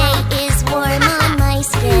sunny day is warm on my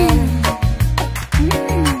skin.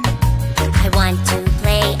 I want to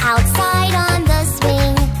play outside on the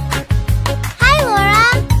swing. Hi, Laura.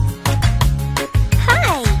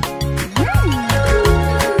 Hi.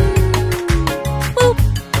 Boop.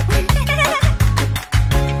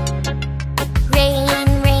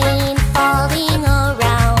 Rain falling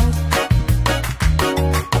around.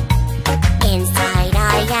 Inside I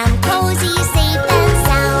am cozy, safe and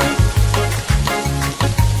sound.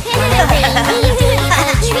 On a rainy day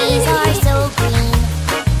the trees are so green.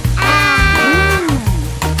 And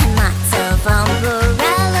lots of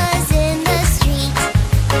umbrellas in the street.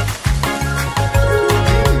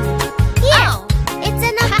 Here, it's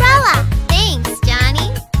an umbrella. Thanks, Johny.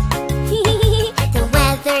 The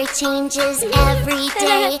weather changes every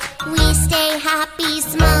day. We stay happy,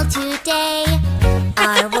 smile today.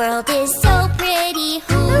 Our world is so pretty,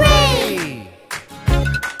 hooray!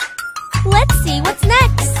 Let's see what's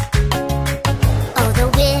next. Oh, the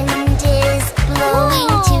wind is blowing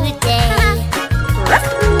today.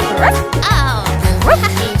 Oh, the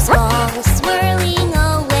leaves fall swirling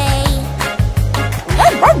away.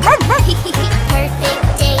 Perfect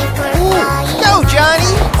day for flying. Go,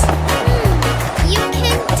 Johny! You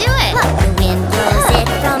can do it. Look, the wind blows it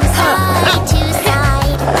from side to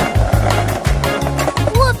side.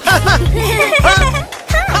 Whoop!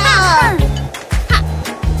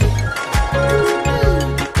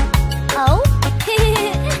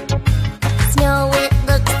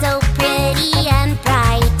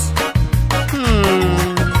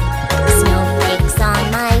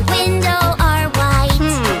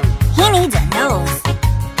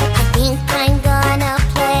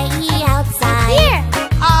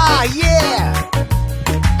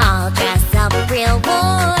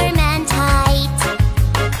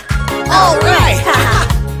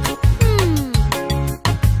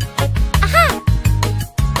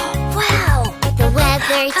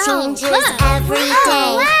 changes every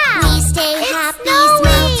day. We stay happy,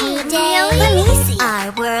 smile today.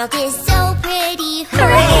 Our world is so pretty,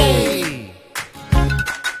 hooray!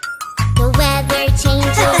 The weather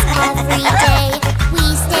changes every day. We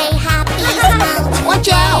stay happy, smile today. Watch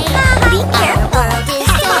out! Our world is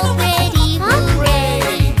so pretty,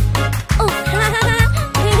 hooray!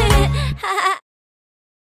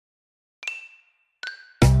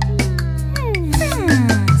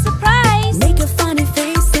 Surprise! Make a funny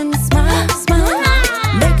face and smile, smile.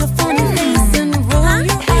 Make a funny face and roll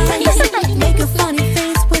your eyes. Make a funny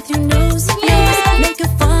face with your nose, nose. Make a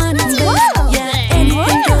funny face, yeah,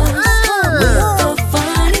 anything goes. With a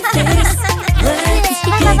funny face, let's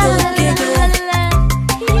giggle, giggle.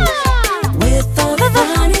 With a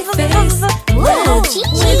funny face, let's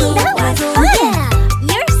wiggle, waggle.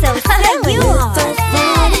 You're so silly. With a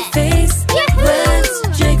funny face, let's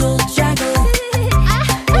jiggle, jaggle.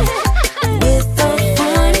 With a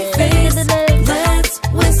funny face, let's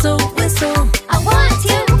whistle, whistle. 1, 2,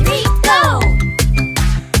 3, go!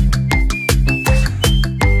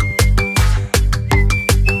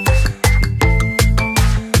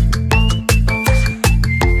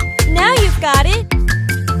 Now you've got it.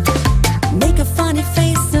 Make a funny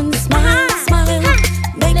face and smile, smile.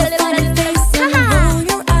 Make a funny face and roll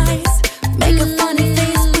your eyes. Make a funny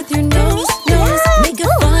face with your nose, nose. Make a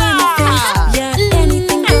funny face, yeah,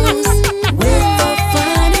 anything goes. With a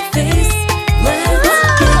funny face, let's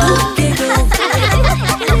giggle, giggle.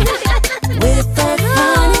 With a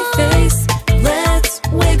funny face, let's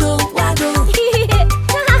wiggle, waggle.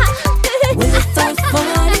 With a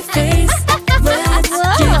funny face, let's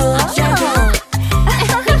jiggle, jaggle.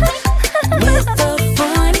 With a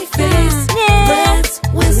funny face, let's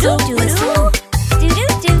whistle, whistle.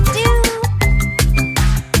 Do-do-do-do.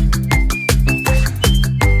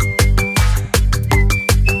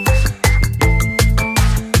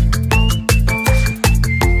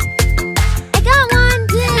 I got one!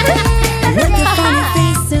 Make a funny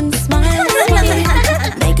face and smile, smile.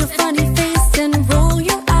 Make a funny face and roll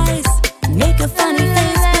your eyes. Make a funny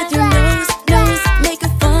face with your nose, nose. Make a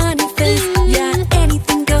funny face, yeah,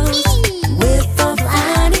 anything goes. With a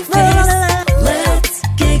funny face, let's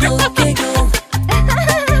giggle, giggle.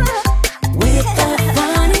 With a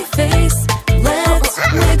funny face, let's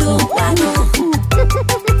wiggle, waggle.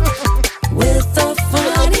 With a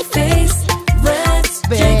funny face, let's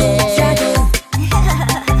jiggle, jaggle.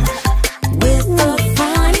 With a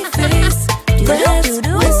funny face, let's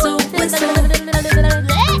whistle, whistle.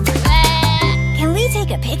 Can we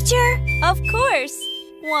take a picture? Of course.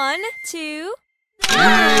 1, 2.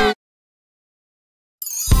 Hey,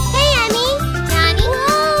 Emmy! Johnny!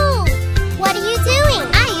 Whoa! What are you doing?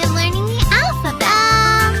 I am learning the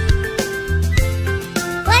alphabet.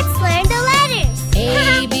 Let's learn the letters. A,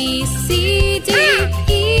 B, C, D,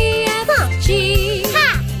 E, F, G,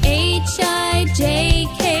 H, I, J,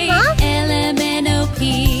 K, L, M, N, O, P,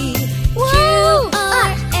 Q, R,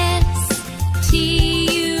 S, T,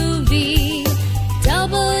 U, V,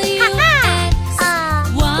 W, X,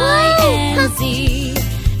 Y, and Z.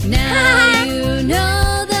 Now you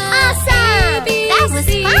know the Awesome! That was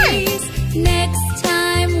fun. ABCs. Next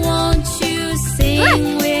time, won't you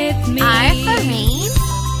sing with me? R for rain.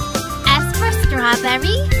 S for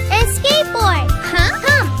strawberry. And skateboard. Come,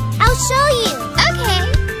 I'll show you.